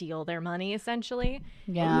just steal their money essentially.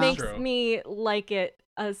 Yeah. It makes me like it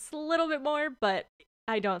a little bit more, but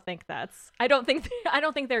I don't think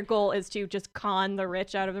their goal is to just con the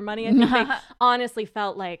rich out of their money. I think they honestly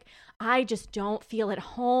felt like, I just don't feel at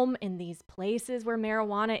home in these places where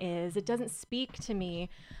marijuana is. It doesn't speak to me.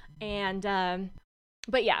 And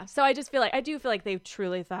but yeah, so I do feel like they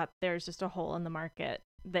truly thought there's just a hole in the market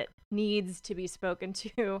that needs to be spoken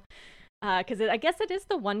to. Because I guess it is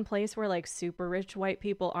the one place where like super rich white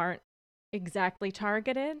people aren't exactly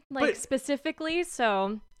targeted, like specifically.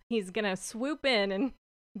 So he's gonna swoop in and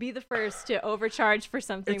be the first to overcharge for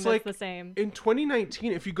something that's like the same. In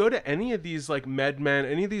 2019, if you go to any of these like MedMen,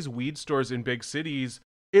 any of these weed stores in big cities,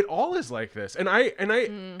 it all is like this. And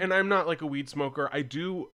I'm not like a weed smoker. I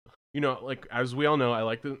do, like as we all know, I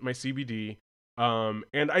like my CBD.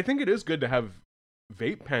 And I think it is good to have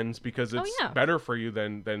vape pens because it's better for you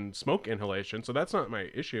than smoke inhalation. So that's not my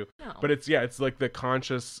issue. No. But it's like the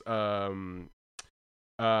conscious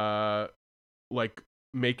like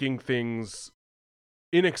making things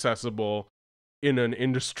inaccessible in an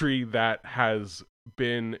industry that has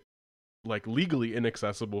been like legally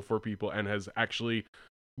inaccessible for people and has actually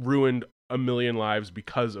ruined a million lives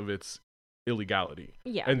because of its illegality.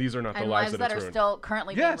 Yeah. And these are not the lives that are ruined. Still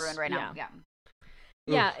currently being ruined right now.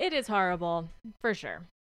 Yeah, it is horrible for sure.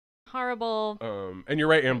 Horrible. And you're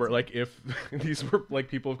right, Amber, like if these were like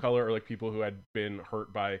people of color or like people who had been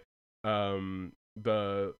hurt by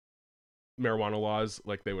the marijuana laws,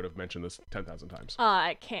 like they would have mentioned this 10,000 times.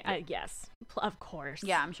 I can't. Yes, of course.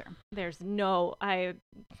 Yeah, I'm sure. There's no. I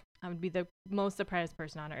would be the most surprised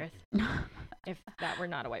person on earth if that were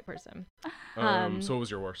not a white person. So what was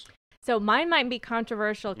your worst? So mine might be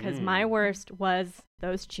controversial because my worst was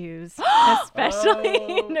those chews, especially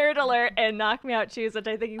Nerd Alert and Knock Me Out chews, which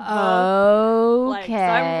I think you both like. So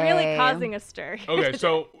I'm really causing a stir. Okay,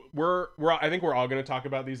 so I think we're all going to talk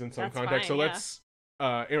about these in some context. So let's.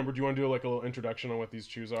 Amber, do you want to do like a little introduction on what these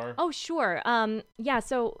chews are? Oh, sure. Yeah,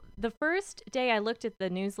 so the first day I looked at the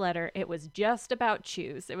newsletter, it was just about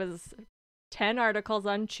chews. It was 10 articles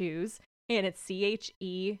on chews, and it's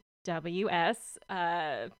CHEWS,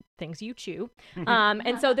 things you chew.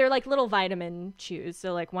 And so they're like little vitamin chews.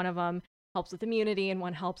 So like one of them helps with immunity, and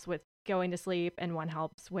one helps with going to sleep, and one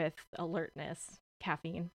helps with alertness,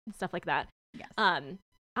 caffeine, and stuff like that. Yes.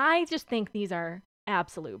 I just think these are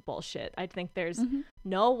absolute bullshit. I think there's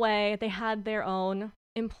no way. They had their own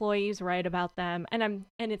employees write about them, and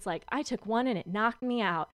it's like, I took one and it knocked me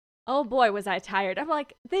out. Oh boy, was I tired. I'm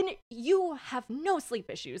like, then you have no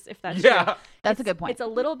sleep issues if that's true. That's a good point. It's a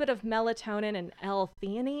little bit of melatonin and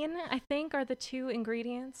L-theanine, I think, are the two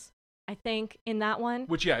ingredients. I think in that one.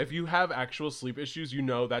 Which, if you have actual sleep issues,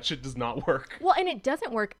 that shit does not work. Well, and it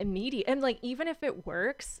doesn't work immediately. And like, even if it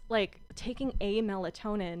works, like taking a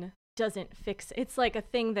melatonin doesn't fix it. It's like a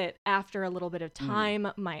thing that after a little bit of time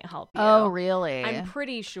might help you. Oh, really? I'm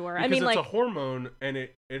pretty sure. Because it's a hormone, and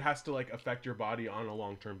it has to like affect your body on a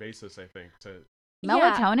long-term basis, I think.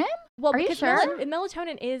 Melatonin? Yeah. Well, are you sure?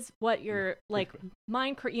 Melatonin is what your like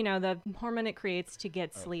mind, the hormone it creates to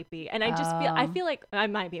get sleepy. And I feel like I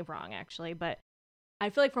might be wrong actually, but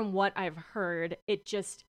I feel like from what I've heard, it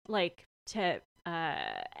just like to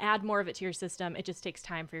add more of it to your system, it just takes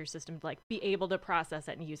time for your system to like be able to process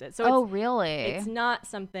it and use it. So really? It's not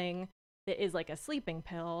something that is like a sleeping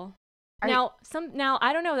pill. Now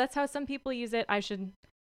I don't know, that's how some people use it. I should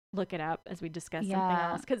look it up as we discuss something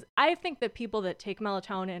else, because I think that people that take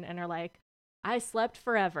melatonin and are like, I slept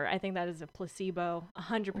forever, I think that is a placebo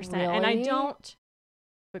 100%. Really? And I don't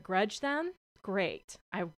begrudge them. Great,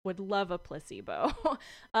 I would love a placebo.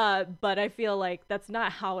 But I feel like that's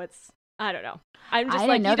not how it's. I don't know. I'm just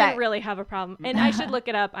like, you didn't really have a problem. And I should look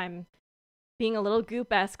it up. I'm being a little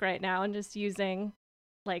goop-esque right now and just using,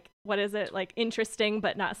 like, what is it? Like, interesting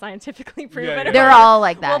but not scientifically proven. Yeah. They're all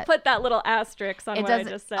like that. We'll put that little asterisk on what I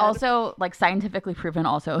just said. Also, like, scientifically proven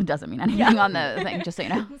also doesn't mean anything on the thing, just so you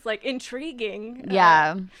know. It's, like, intriguing.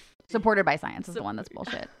 Yeah. Supported by science is the one that's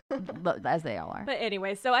bullshit, as they all are. But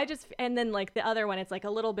anyway, so and then, like, the other one, it's, like,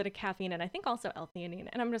 a little bit of caffeine and I think also L-theanine.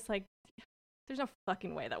 And I'm just like, there's no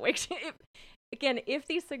fucking way that wakes you. If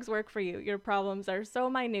these things work for you, your problems are so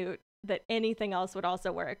minute that anything else would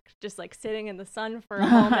also work. Just like sitting in the sun for a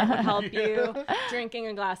moment would help you. Drinking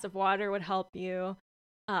a glass of water would help you.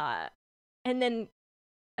 And then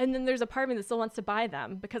there's a part of me that still wants to buy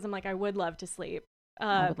them because I'm like, I would love to sleep.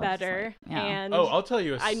 better. Yeah. And I'll tell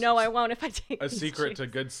you. I know I won't if I take a secret to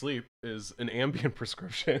good sleep is an Ambien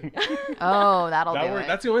prescription. Oh, that'll do it.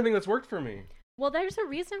 That's the only thing that's worked for me. Well, there's a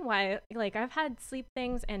reason why. Like I've had sleep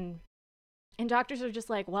things, and doctors are just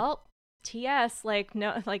like, well, TS, like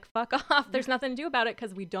no, like fuck off. There's nothing to do about it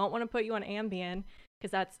because we don't want to put you on Ambien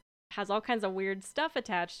because that's has all kinds of weird stuff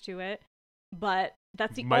attached to it. But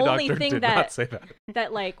that's the only thing that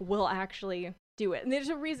like will actually do it. And there's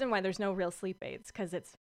a reason why there's no real sleep aids because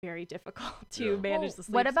it's very difficult to manage the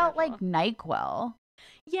sleep. What about schedule. like NyQuil?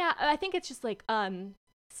 Yeah, I think it's just like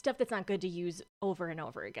stuff that's not good to use over and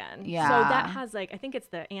over again. Yeah. So that has like I think it's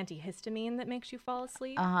the antihistamine that makes you fall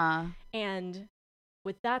asleep. And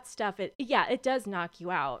with that stuff, it does knock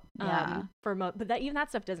you out. Yeah. But even that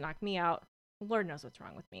stuff does knock me out. Lord knows what's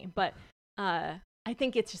wrong with me. But I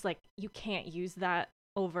think it's just like you can't use that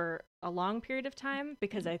over a long period of time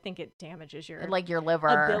because I think it damages your liver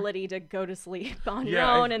ability to go to sleep on your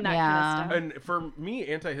own and that kind of stuff. And for me,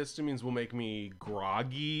 antihistamines will make me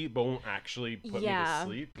groggy, but won't actually put me to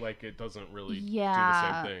sleep. Like it doesn't really do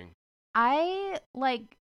the same thing. I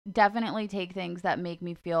like definitely take things that make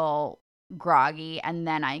me feel groggy and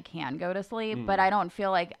then I can go to sleep, but I don't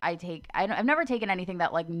feel like I've never taken anything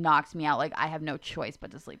that like knocks me out. Like I have no choice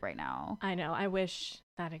but to sleep right now. I know. I wish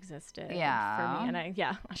that existed for me. And I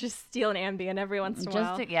just steal an Ambien every once in a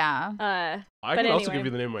while. I can also give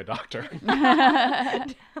you the name of my doctor.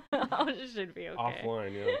 It should be okay.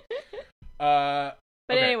 Offline, yeah.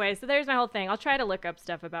 But anyway, so there's my whole thing. I'll try to look up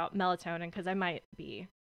stuff about melatonin because I might be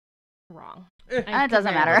wrong. It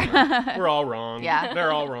doesn't matter. We're all wrong. Yeah.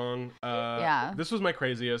 They're all wrong. This was my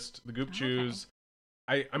craziest. The Goop Chews.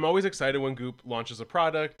 I'm always excited when Goop launches a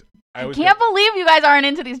product. I can't believe you guys aren't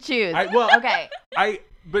into these chews. Okay.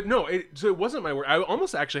 But no, so it wasn't my work. I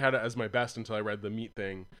almost actually had it as my best until I read the meat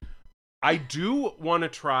thing. I do want to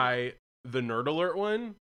try the Nerd Alert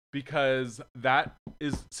one because that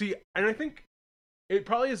is, and I think it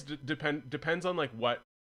probably is depends on like what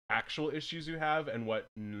actual issues you have and what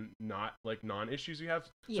not like non-issues you have.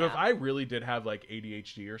 So if I really did have like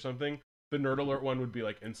ADHD or something, the Nerd Alert one would be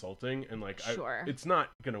like insulting and like it's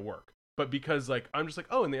not gonna work. But because like I'm just like,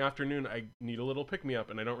 oh, in the afternoon I need a little pick me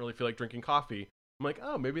up and I don't really feel like drinking coffee, I'm like,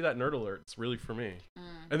 oh, maybe that Nerd Alert's really for me.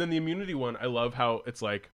 And then the immunity one, I love how it's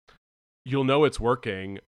like you'll know it's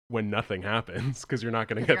working when nothing happens because you're not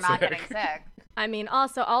going to get sick. I mean,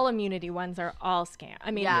 also all immunity ones are all scam.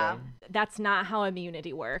 I mean, that's not how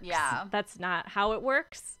immunity works. Yeah. That's not how it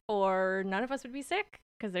works, or none of us would be sick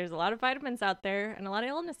because there's a lot of vitamins out there and a lot of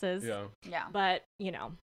illnesses. Yeah. But,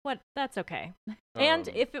 that's okay. And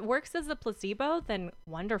if it works as a placebo, then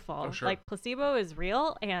wonderful. Oh, sure. Like placebo is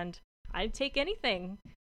real and I'd take anything.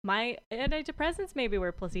 My antidepressants maybe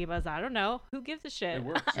were placebos. I don't know. Who gives a shit? It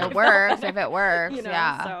works. It works if it works.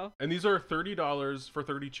 So. And these are $30 for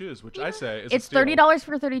 30 chews, which I say is it's $30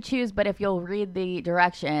 for 30 chews, but if you'll read the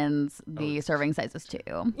directions, the serving size is 2.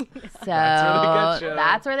 So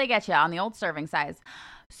that's where they get you on the old serving size.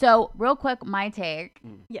 So real quick, my take.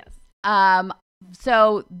 Yes.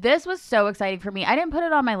 So this was so exciting for me. I didn't put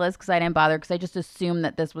it on my list because I didn't bother because I just assumed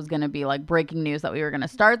that this was going to be like breaking news that we were going to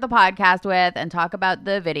start the podcast with and talk about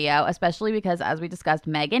the video, especially because as we discussed,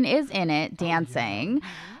 Megan is in it dancing.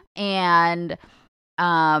 And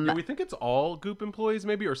we think it's all Goop employees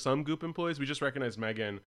maybe or some Goop employees. We just recognize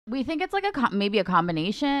Megan. We think it's like maybe a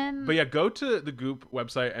combination. But yeah, go to the Goop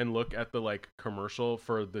website and look at the like commercial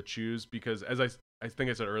for the chews because as I think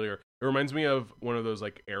I said earlier, it reminds me of one of those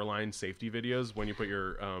like airline safety videos when you put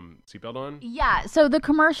your seatbelt on. Yeah. So the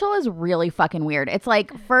commercial is really fucking weird. It's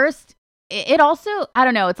like first, it also, I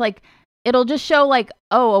don't know. It's like, it'll just show like,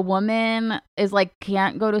 oh, a woman is like,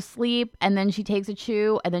 can't go to sleep. And then she takes a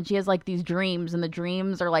chew and then she has like these dreams and the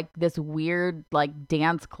dreams are like this weird like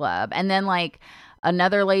dance club. And then like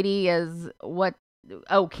another lady is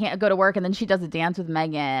can't go to work and then she does a dance with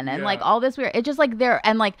Megan and like all this weird, it's just like they're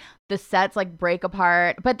and like the sets like break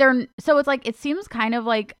apart but they're so it's like it seems kind of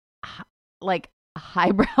like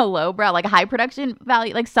highbrow lowbrow like high production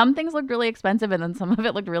value, like some things looked really expensive and then some of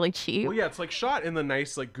it looked really cheap. Well, yeah, it's like shot in the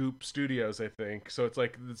nice like Goop studios, I think, so it's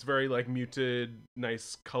like it's very like muted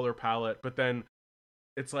nice color palette, but then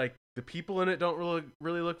it's like the people in it don't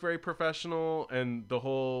really look very professional and the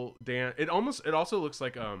whole dance it also looks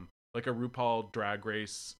like a RuPaul Drag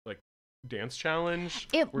Race like dance challenge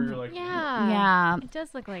where you're like yeah it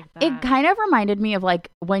does look like that. It kind of reminded me of like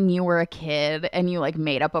when you were a kid and you like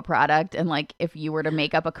made up a product and like if you were to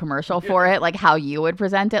make up a commercial for it, like how you would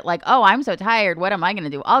present it, like, oh, I'm so tired, what am I gonna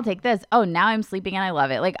do, I'll take this, oh, now I'm sleeping and I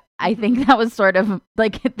love it. Like I think that was sort of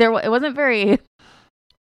like it wasn't very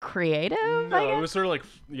creative. No, it was sort of like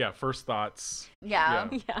first thoughts. Yeah.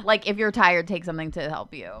 Like if you're tired, take something to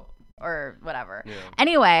help you or whatever. Yeah.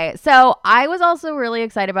 Anyway, so I was also really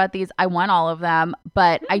excited about these. I want all of them,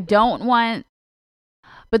 but I don't want.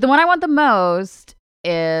 But the one I want the most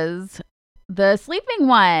is the sleeping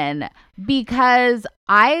one, because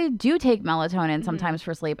I do take melatonin sometimes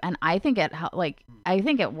for sleep, and I think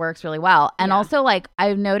it works really well. And also, like,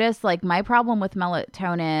 I've noticed, like, my problem with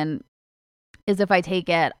melatonin is if I take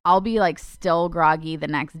it, I'll be like still groggy the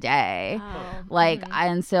next day.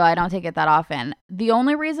 And so I don't take it that often. The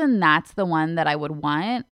only reason that's the one that I would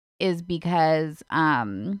want is because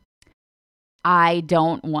I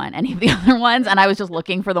don't want any of the other ones, and I was just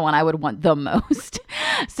looking for the one I would want the most.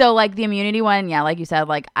 So like the immunity one, like you said,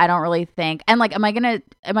 like I don't really think, and like am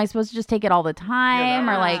I supposed to just take it all the time,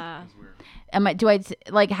 or like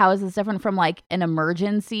how is this different from like an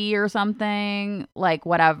emergency or something, like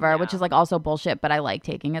whatever, which is like also bullshit, but I like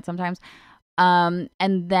taking it sometimes. And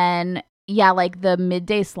then like the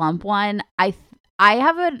midday slump one, I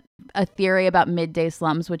have a theory about midday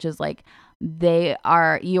slumps, which is like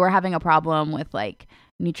you are having a problem with like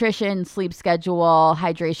nutrition, sleep schedule,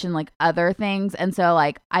 hydration, like other things. And so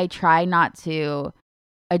like I try not to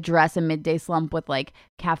address a midday slump with like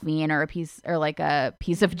caffeine or a piece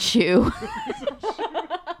of chew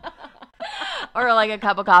or like a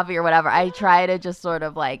cup of coffee or whatever. I try to just sort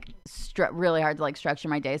of like really hard to like structure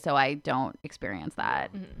my day so I don't experience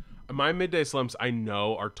that. My midday slumps I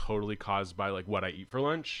know are totally caused by like what I eat for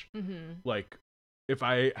lunch. Like if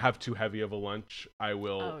I have too heavy of a lunch, I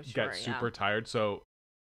will get super tired. So,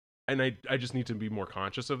 and I just need to be more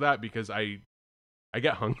conscious of that, because I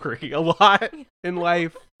get hungry a lot in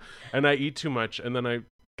life, and I eat too much, and then I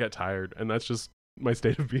get tired, and that's just my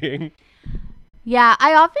state of being. Yeah,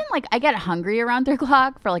 I often I get hungry around 3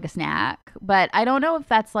 o'clock for like a snack, but I don't know if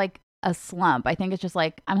that's like a slump. I think it's just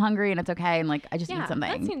like I'm hungry and it's okay, and like I just eat something.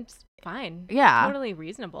 That seems fine. Yeah, totally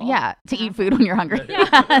reasonable. Yeah, to eat food when you're hungry. Yeah,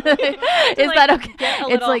 is that okay? Get a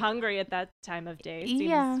little hungry at that time of day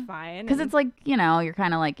seems fine. Because it's like you're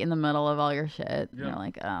kind of like in the middle of all your shit. Yeah. You're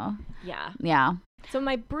like, oh, yeah. So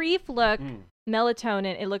my brief look,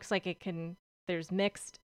 melatonin. It looks like there's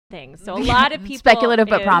mixed things. So a lot of people speculative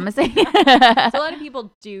but promising. So a lot of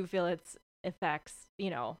people do feel its effects.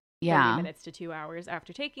 30 minutes to 2 hours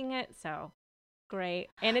after taking it. So great.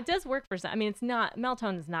 And it does work for some. I mean,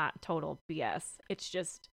 melatonin is not total BS. It's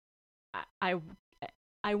just, I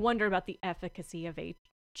wonder about the efficacy of a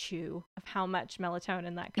chew, of how much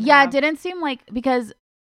melatonin that can have. It didn't seem like, because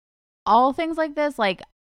all things like this, like,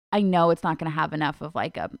 I know it's not going to have enough of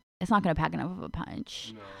it's not going to pack enough of a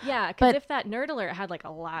punch. No. Yeah, because if that Nerd Alert had like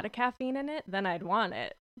a lot of caffeine in it, then I'd want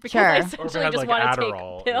it. Because I essentially just want to take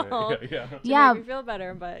a pill to make me feel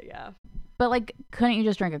better, but But like, couldn't you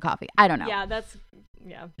just drink a coffee? I don't know. Yeah,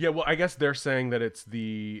 well, I guess they're saying that it's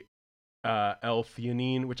the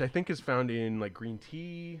L-theanine, which I think is found in like green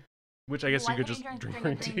tea, which I guess you could just drink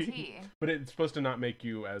green tea. But it's supposed to not make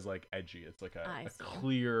you as like edgy. It's like a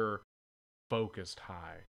clear, focused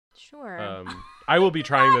high. Sure. I will be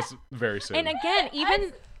trying this very soon. And again,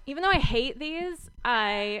 even though I hate these,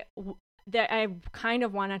 I kind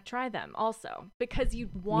of want to try them also, because you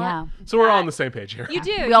want. Yeah. So we're all on the same page here. You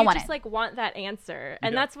do. We all want just want that answer,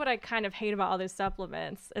 and that's what I kind of hate about all those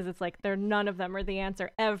supplements. Is it's like none of them are the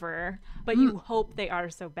answer ever, but you hope they are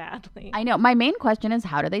so badly. I know. My main question is,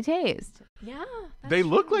 how do they taste? Yeah. They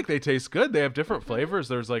look like they taste good. They have different flavors.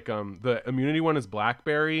 There's like the immunity one is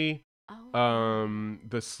blackberry.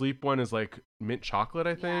 The sleep one is like mint chocolate,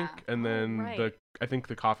 I think, and then I think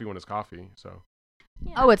the coffee one is coffee. So.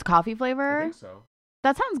 Yeah. Oh, it's coffee flavor? I think so.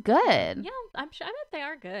 That sounds good. Yeah, I'm sure. I bet they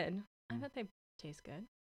are good. I bet they taste good.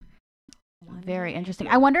 Very interesting.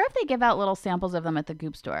 I wonder if they give out little samples of them at the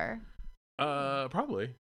Goop store.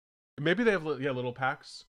 Probably. Maybe they have little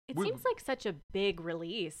packs. It seems like such a big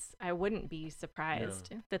release. I wouldn't be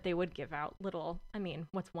surprised that they would give out little. I mean,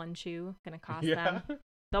 what's one chew going to cost them?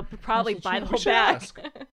 They'll probably buy the whole bag.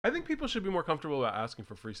 I think people should be more comfortable about asking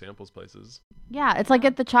for free samples places. Yeah, it's like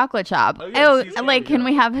at the chocolate shop. Can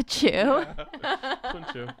we have a chew? Yeah. One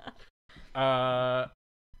chew.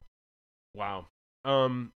 Wow.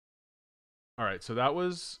 All right, so that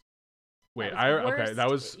was. Wait, that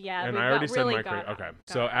was. Yeah, and I already said my crazy. Okay,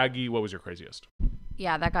 so Aggie, what was your craziest?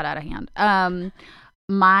 Yeah, that got out of hand.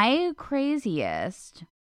 My craziest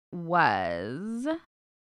was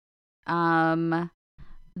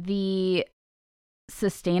the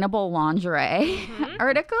sustainable lingerie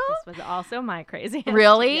article. This was also my craziest.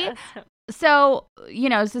 Really? Yes. So,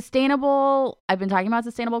 sustainable, I've been talking about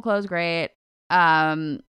sustainable clothes, great.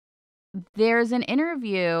 There's an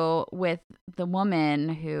interview with the woman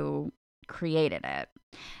who created it.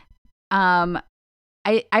 I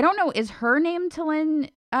don't know. Is her name Talin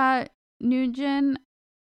Nugent?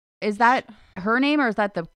 Is that her name or is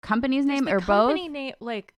that the company's name or both? Name,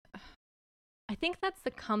 like, I think that's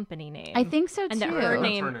the company name. I think so too. And her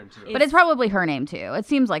name too. But it's probably her name too. It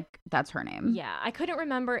seems like that's her name. Yeah, I couldn't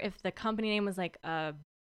remember if the company name was like a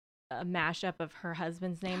mashup of her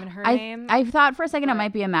husband's name and her name. I thought for a second it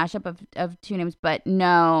might be a mashup of two names, but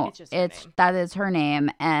no, that is her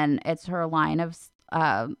name, and it's her line of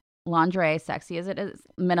lingerie, sexy as it is,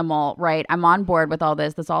 minimal, right? I'm on board with all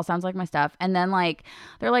this. This all sounds like my stuff. And then like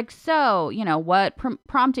they're like, so, you know, what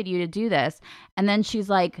prompted you to do this? And then she's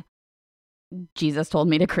like, Jesus told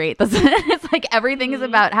me to create this. It's like everything is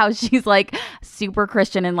about how she's like super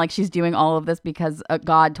Christian and like she's doing all of this because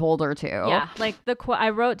God told her to. Yeah, like the quote, I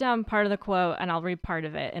wrote down part of the quote and I'll read part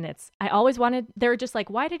of it. And it's, I always wanted, they're just like,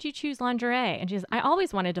 why did you choose lingerie? And she's, I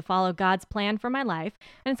always wanted to follow God's plan for my life.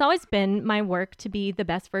 And it's always been my work to be the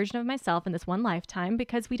best version of myself in this one lifetime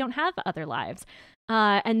because we don't have other lives.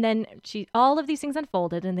 And then all of these things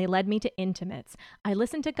unfolded and they led me to intimates. I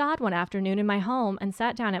listened to God one afternoon in my home and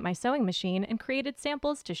sat down at my sewing machine and created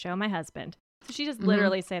samples to show my husband. So she just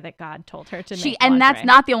literally say that God told her to make lingerie. And that's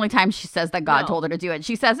not the only time she says that God told her to do it.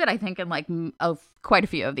 She says it, I think, in like quite a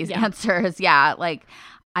few of these answers. Yeah, like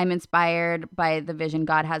I'm inspired by the vision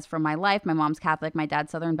God has for my life. My mom's Catholic, my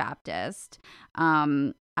dad's Southern Baptist.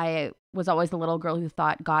 I was always the little girl who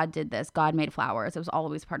thought God did this. God made flowers. It was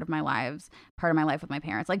always part of my life with my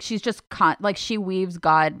parents. Like she's just like she weaves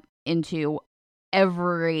God into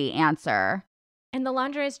every answer. And the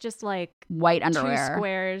lingerie is just like white underwear, 2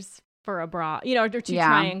 squares for a bra, you know, or 2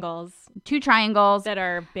 triangles. 2 triangles that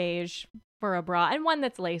are beige for a bra and one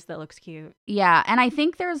that's lace that looks cute. Yeah. And I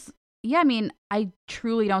think I mean, I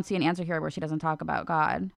truly don't see an answer here where she doesn't talk about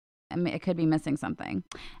God. I mean, it could be missing something.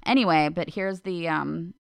 Anyway, but here's the,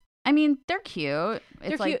 I mean, they're cute.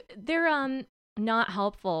 They're cute. They're not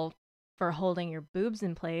helpful for holding your boobs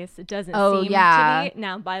in place. It doesn't seem to be.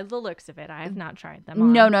 Now, by the looks of it, I have not tried them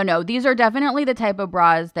on. No. These are definitely the type of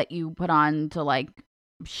bras that you put on to like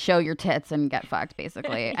show your tits and get fucked,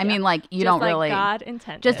 basically. Yeah. I mean, like you just don't like really God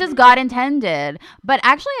intended. Just as God intended. But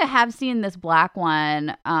actually, I have seen this black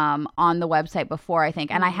one on the website before, I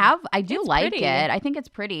think, and I do like it. I think it's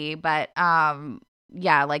pretty, but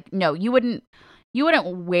yeah, like no, you wouldn't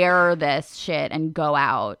wear this shit and go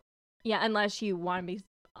out. Yeah, unless you want to be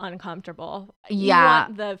uncomfortable. Yeah. You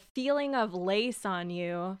want the feeling of lace on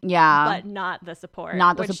you. Yeah. But not the support.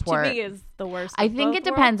 Which to me is the worst. I think it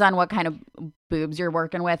depends on what kind of boobs you're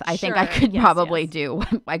working with. I think I could probably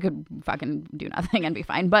I could fucking do nothing and be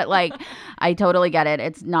fine. But like, I totally get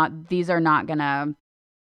it. These are not gonna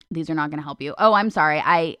help you. Oh, I'm sorry.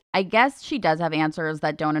 I guess she does have answers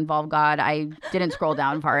that don't involve God. I didn't scroll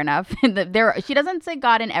down far enough. She doesn't say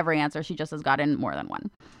God in every answer. She just says God in more than one.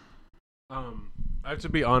 I have to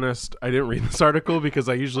be honest. I didn't read this article because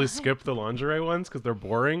I usually skip the lingerie ones because they're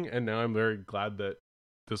boring. And now I'm very glad that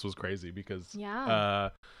this was crazy because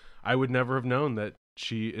I would never have known that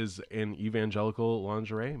she is an evangelical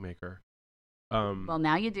lingerie maker. Well,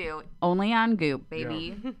 now you do. Only on Goop,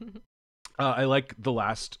 baby. Yeah. I like the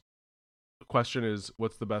last question is,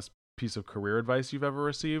 what's the best piece of career advice you've ever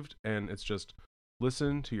received? And it's just,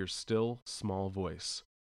 listen to your still small voice,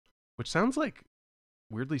 which sounds like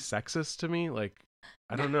weirdly sexist to me. Like,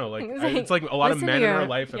 I don't know. Like, it's like a lot of men in her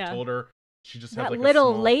life have told her she just has that like little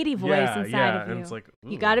a small lady voice inside of you. And it's like,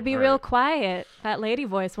 you got to be real quiet. That lady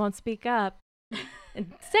voice won't speak up.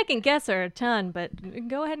 And second guess her a ton, but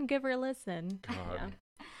go ahead and give her a listen. God.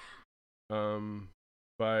 Yeah.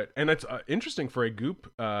 But it's interesting for a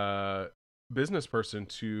Goop business person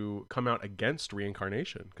to come out against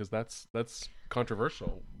reincarnation because that's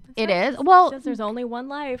controversial. It is. Well, there's only one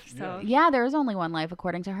life, so yeah, there is only one life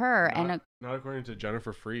according to her, not according to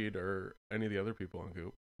Jennifer Freed or any of the other people on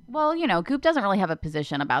Goop. Well, you know, Goop doesn't really have a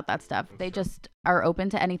position about that stuff. They just are open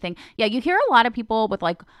to anything. Yeah, you hear a lot of people with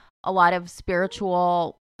like a lot of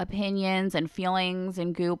spiritual opinions and feelings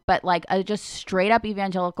in Goop, but like a just straight up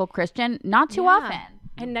evangelical Christian, not too often.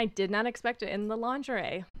 And I did not expect it in the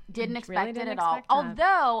lingerie. Didn't expect it at all.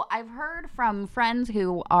 Although I've heard from friends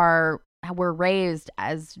who were raised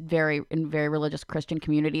as in very religious Christian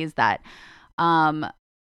communities that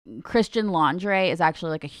Christian lingerie is actually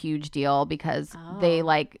like a huge deal because they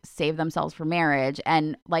like save themselves for marriage,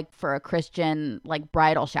 and like for a Christian like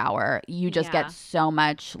bridal shower you just get so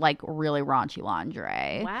much like really raunchy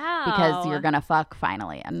lingerie. Wow. Because you're gonna fuck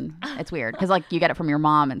finally, and it's weird because like you get it from your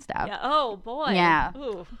mom and stuff. Yeah. Oh boy. Yeah.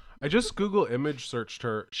 Ooh. I just Google image searched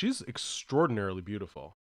her. She's extraordinarily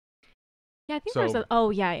beautiful. Yeah, I think there's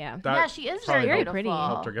yeah. Yeah, she is very pretty.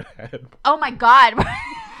 Helped her get ahead. Oh my God.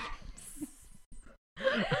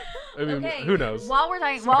 I mean, who knows? While we're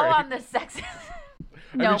talking, while on the sexist.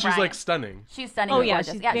 I mean, she's like stunning. She's stunning. Oh yeah,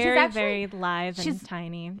 she's very lithe and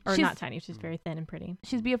tiny, or not tiny. She's very thin and pretty.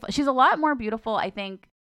 She's beautiful. She's a lot more beautiful, I think,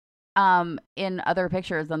 in other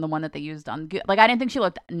pictures than the one that they used on Goop. Like, I didn't think she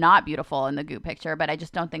looked not beautiful in the Goop picture, but I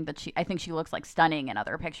just don't think that I think she looks like stunning in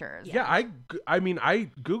other pictures. Yeah, I mean,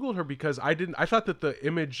 I Googled her because I thought that the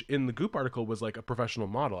image in the Goop article was like a professional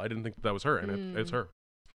model. I didn't think that was her, and it's her.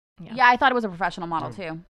 Yeah, I thought it was a professional model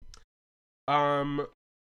too.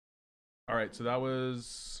 All right, so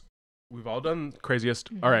we've all done craziest.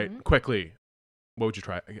 All right, quickly, what would you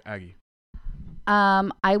try, Aggie?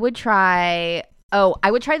 I would try the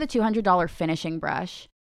 $200 finishing brush.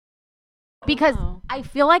 Because I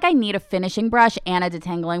feel like I need a finishing brush and a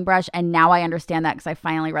detangling brush, and now I understand that because I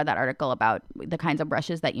finally read that article about the kinds of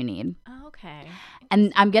brushes that you need. Oh, okay.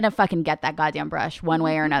 And I'm going to fucking get that goddamn brush one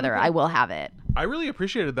way or another. I will have it. I really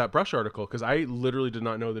appreciated that brush article because I literally did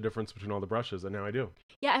not know the difference between all the brushes, and now I do.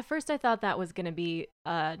 Yeah, at first I thought that was going to be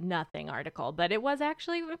a nothing article, but it was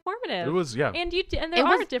actually informative. It was, yeah. And there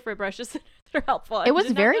are different brushes that are helpful. It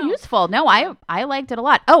was very useful. No, I liked it a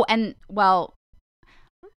lot. Oh, and well,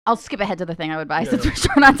 I'll skip ahead to the thing I would buy since we're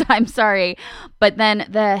short on time. Sorry. But then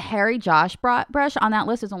the Harry Josh brush on that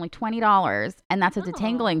list is only $20, and that's a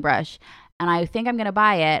detangling brush. And I think I'm going to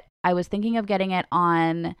buy it. I was thinking of getting it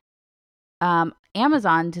on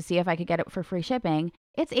Amazon to see if I could get it for free shipping.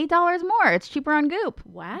 It's $8 more. It's cheaper on Goop.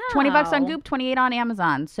 Wow. $20 on Goop, $28 on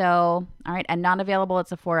Amazon. So, all right. And not available at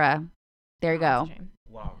Sephora. There you go.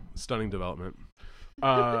 Wow. Stunning development.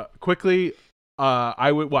 Quickly,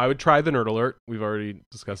 I would try the Nerd Alert. We've already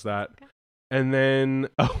discussed that. Okay. And then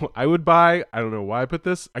I would buy, I don't know why I put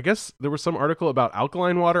this. I guess there was some article about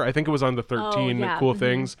alkaline water. I think it was on the 13 cool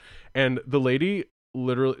things. And the lady,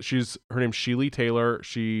 literally, her name's Sheely Taylor.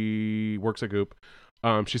 She works at Goop.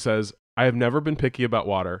 She says, I have never been picky about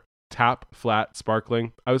water. Tap, flat,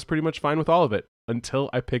 sparkling. I was pretty much fine with all of it until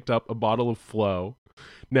I picked up a bottle of Flow.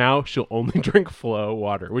 Now she'll only drink Flow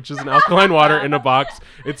water, which is an alkaline water in a box.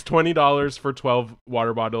 It's $20 for 12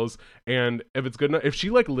 water bottles. And if it's good enough, if she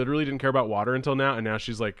like literally didn't care about water until now, and now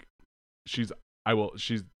she says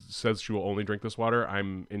she will only drink this water,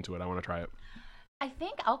 I'm into it. I want to try it. I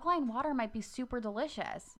think alkaline water might be super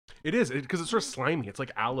delicious. It is, because it's sort of slimy. It's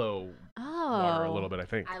like aloe water a little bit, I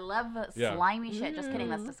think. I love slimy shit. Just kidding,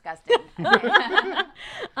 that's disgusting.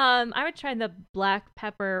 I would try the black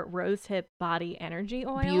pepper rosehip body energy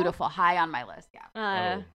oil. Beautiful. High on my list,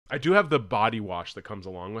 yeah. I do have the body wash that comes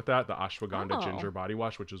along with that, the ashwagandha ginger body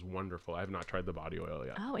wash, which is wonderful. I have not tried the body oil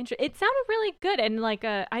yet. Oh, interesting. It sounded really good, and like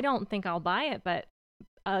I don't think I'll buy it, but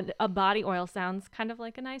a body oil sounds kind of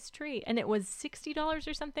like a nice treat. And it was $60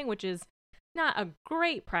 or something, which is not a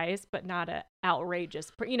great price, but not an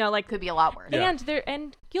outrageous, like could be a lot worse. Yeah.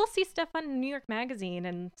 And you'll see stuff on New York Magazine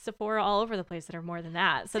and Sephora all over the place that are more than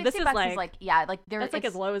that. So this is like that's like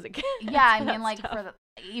as low as it gets. Yeah, I mean, like stuff.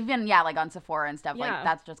 Like on Sephora and stuff, like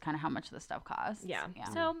that's just kind of how much this stuff costs. Yeah.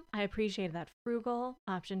 So I appreciated that frugal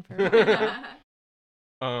option for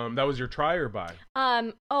that was your try or buy?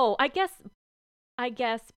 I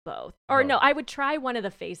guess both. Or no, I would try one of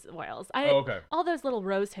the face oils. Okay. All those little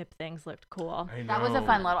rose hip things looked cool. I know. That was a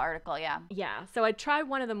fun little article, yeah. Yeah, so I'd try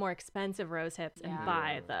one of the more expensive rose hips and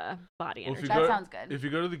buy the body energy. That sounds good. If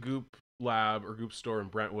you go to the Goop lab or Goop store in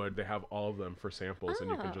Brentwood, they have all of them for samples,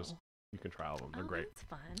 and you can try all of them. They're great. That's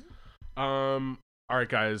fun. All right,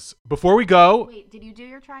 guys. Before we go. Wait, did you do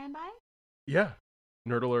your try and buy? Yeah.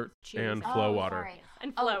 Nerd Alert and Flow water. Sorry.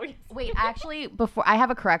 And Flow. Wait, actually, before I have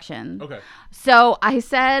a correction. Okay. So I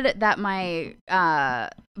said that my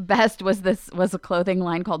best was a clothing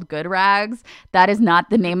line called Good Rags. That is not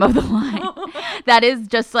the name of the line. That is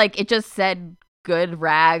just like it just said Good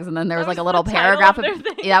Rags, and then there was like a little paragraph of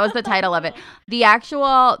that was the title of it.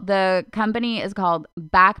 The company is called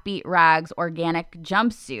Backbeat Rags Organic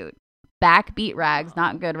Jumpsuit. Backbeat Rags,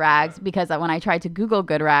 not Good Rags, because when I tried to Google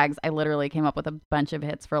Good Rags, I literally came up with a bunch of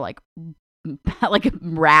hits for like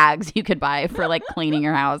rags you could buy for like cleaning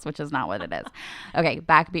your house, which is not what it is. Okay,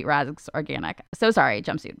 Backbeat Rags Organic. So sorry,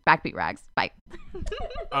 jumpsuit. Backbeat Rags. Bye.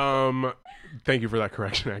 Thank you for that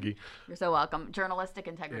correction, Aggie. You're so welcome. Journalistic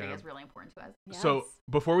integrity is really important to us. Yes. So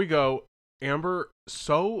before we go, Amber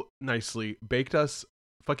so nicely baked us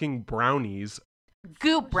fucking brownies.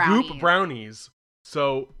 Goop brownies.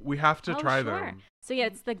 So we have to try them. So yeah,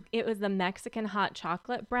 it was the Mexican hot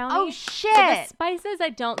chocolate brownie. Oh shit! So the spices I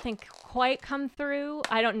don't think quite come through.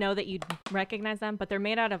 I don't know that you'd recognize them, but they're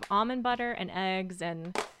made out of almond butter and eggs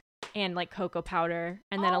and like cocoa powder,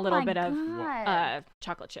 and then a little bit of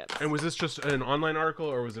chocolate chips. And was this just an online article,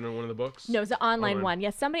 or was it in one of the books? No, it's an online one.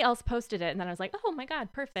 Yes, somebody else posted it, and then I was like, oh my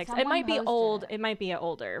god, perfect. It might be old. It might be an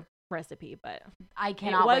older recipe, but I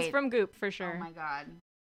cannot it was wait. from Goop for sure. Oh my God.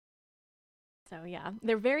 So yeah,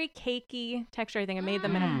 they're very cakey texture. I think I made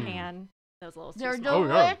them in a pan. Those little. They're small.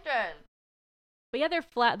 delicious. But yeah, they're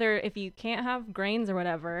flat. They're if you can't have grains or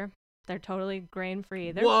whatever, they're totally grain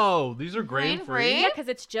free. Whoa, these are grain free? Yeah, because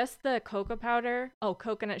it's just the cocoa powder,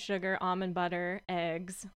 coconut sugar, almond butter,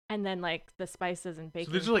 eggs, and then like the spices and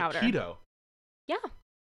baking powder. So these are like keto. Yeah.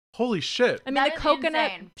 Holy shit. I mean, That the is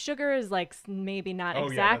coconut insane. sugar is like maybe not Oh, yeah,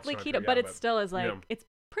 exactly that's keto, right, but yeah, it still is like yeah. it's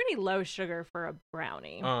pretty low sugar for a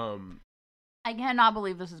brownie. I cannot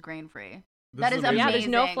believe this is grain free. This That is is amazing. Yeah,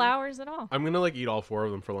 amazing. there's no flours at all. I'm gonna like eat all 4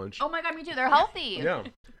 of them for lunch. Oh my God, me too. They're healthy. Yeah.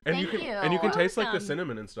 And Thank you can taste like the Awesome.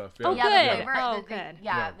 cinnamon and stuff. Oh, Yeah, good. the flavor, Oh, they- good.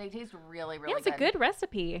 Yeah, Yeah. they taste really, really Yeah, it's a good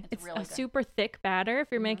recipe. It's really a good. super thick batter. If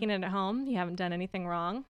you're Mhm. making it at home, you haven't done anything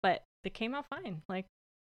wrong. But they came out fine. Like,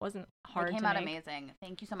 wasn't hard. They came to out make. amazing.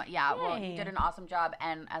 Thank you so much. Yeah, well, you Yay. did an awesome job.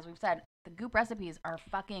 And as we've said, the Goop recipes are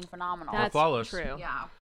fucking phenomenal. That's flawless. true. Yeah.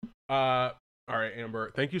 All right,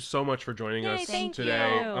 Amber. Thank you so much for joining Yay, us thank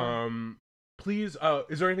today. you. Please,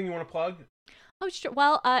 is there anything you want to plug? Oh, sure.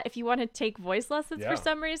 Well, if you want to take voice lessons Yeah. for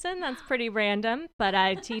some reason, that's pretty random, but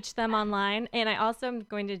I teach them online. And I also am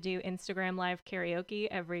going to do Instagram Live karaoke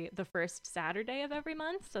the first Saturday of every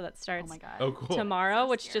month. So that Oh starts my God. Oh, cool. tomorrow, So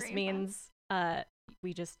which just scary. means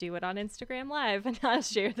we just do it on Instagram Live and I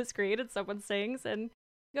share the screen and someone sings and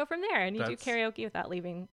go from there. And you do That's- karaoke without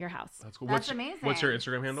leaving your house. That's cool. That's What's your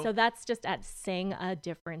amazing. Instagram handle? So that's just at Sing a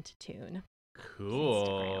Different Tune.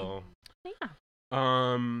 Cool. Yeah.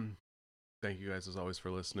 Thank you guys as always for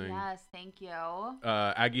listening. Yes, thank you.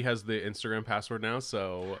 Aggie has the Instagram password now,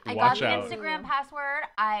 so I watch got out. the Instagram password.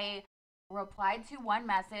 I replied to one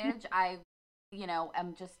message. I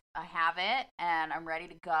have it and I'm ready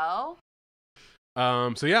to go.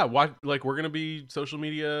 So yeah, we're gonna be social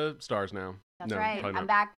media stars now. That's No, right. probably I'm not.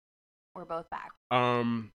 back. We're both back.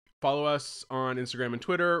 Follow us on Instagram and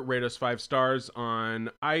Twitter. Rate us 5 stars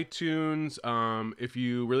on iTunes. If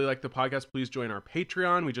you really like the podcast, please join our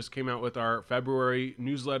Patreon. We just came out with our February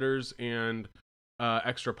newsletters and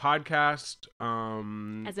extra podcast.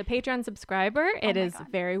 As a Patreon subscriber, it my is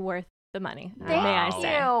God. very worth the money. Thank May I you.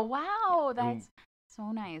 say? Wow, that's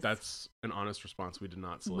so nice. That's an honest response. We did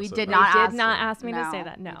not solicit. we did that. not You ask. did not ask me to say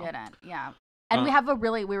that. No. we didn't. Yeah. And we have a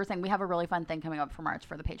really fun thing coming up for March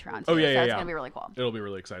for the Patreon. Too, Oh, yeah, so yeah, it's yeah. gonna be really cool. It'll be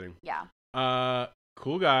really exciting. Yeah.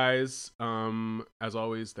 Cool guys. As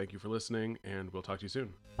always, thank you for listening, and we'll talk to you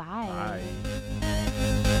soon. Bye.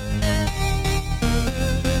 Bye.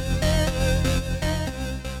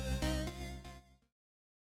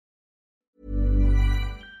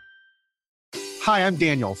 Hi, I'm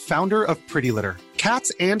Daniel, founder of Pretty Litter.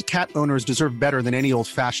 Cats and cat owners deserve better than any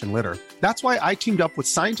old-fashioned litter. That's why I teamed up with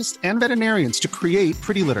scientists and veterinarians to create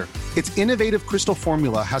Pretty Litter. Its innovative crystal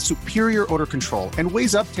formula has superior odor control and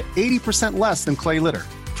weighs up to 80% less than clay litter.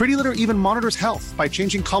 Pretty Litter even monitors health by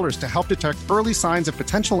changing colors to help detect early signs of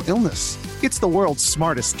potential illness. It's the world's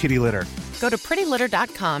smartest kitty litter. Go to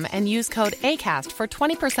prettylitter.com and use code ACAST for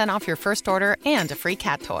 20% off your first order and a free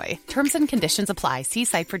cat toy. Terms and conditions apply. See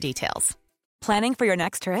site for details. Planning for your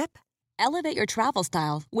next trip? Elevate your travel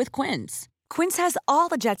style with Quince. Quince has all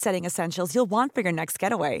the jet-setting essentials you'll want for your next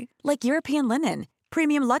getaway, like European linen,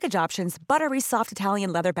 premium luggage options, buttery soft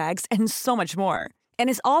Italian leather bags, and so much more. And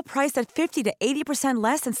is all priced at 50 to 80%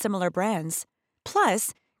 less than similar brands.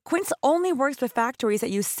 Plus, Quince only works with factories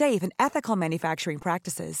that use safe and ethical manufacturing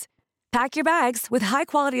practices. Pack your bags with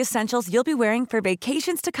high-quality essentials you'll be wearing for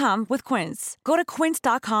vacations to come with Quince. Go to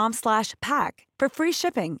quince.com/pack for free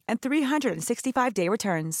shipping and 365-day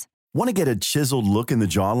returns. Want to get a chiseled look in the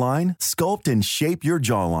jawline? Sculpt and shape your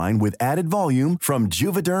jawline with added volume from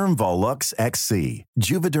Juvederm Volux XC.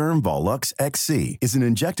 Juvederm Volux XC is an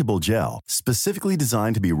injectable gel specifically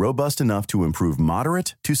designed to be robust enough to improve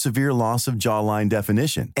moderate to severe loss of jawline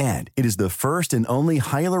definition. And it is the first and only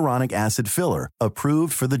hyaluronic acid filler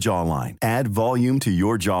approved for the jawline. Add volume to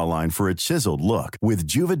your jawline for a chiseled look with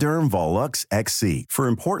Juvederm Volux XC. For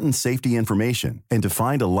important safety information and to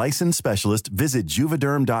find a licensed specialist, visit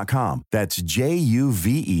Juvederm.com. That's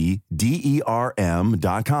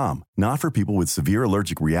Juvederm.com. Not for people with severe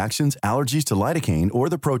allergic reactions, allergies to lidocaine, or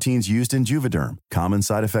the proteins used in Juvederm. Common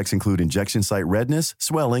side effects include injection site redness,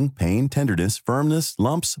 swelling, pain, tenderness, firmness,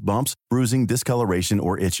 lumps, bumps, bruising, discoloration,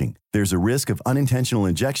 or itching. There's a risk of unintentional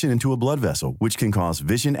injection into a blood vessel, which can cause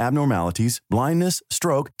vision abnormalities, blindness,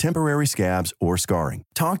 stroke, temporary scabs, or scarring.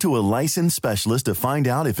 Talk to a licensed specialist to find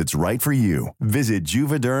out if it's right for you. Visit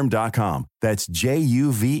Juvederm.com. That's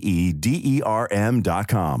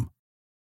Juvederm.com.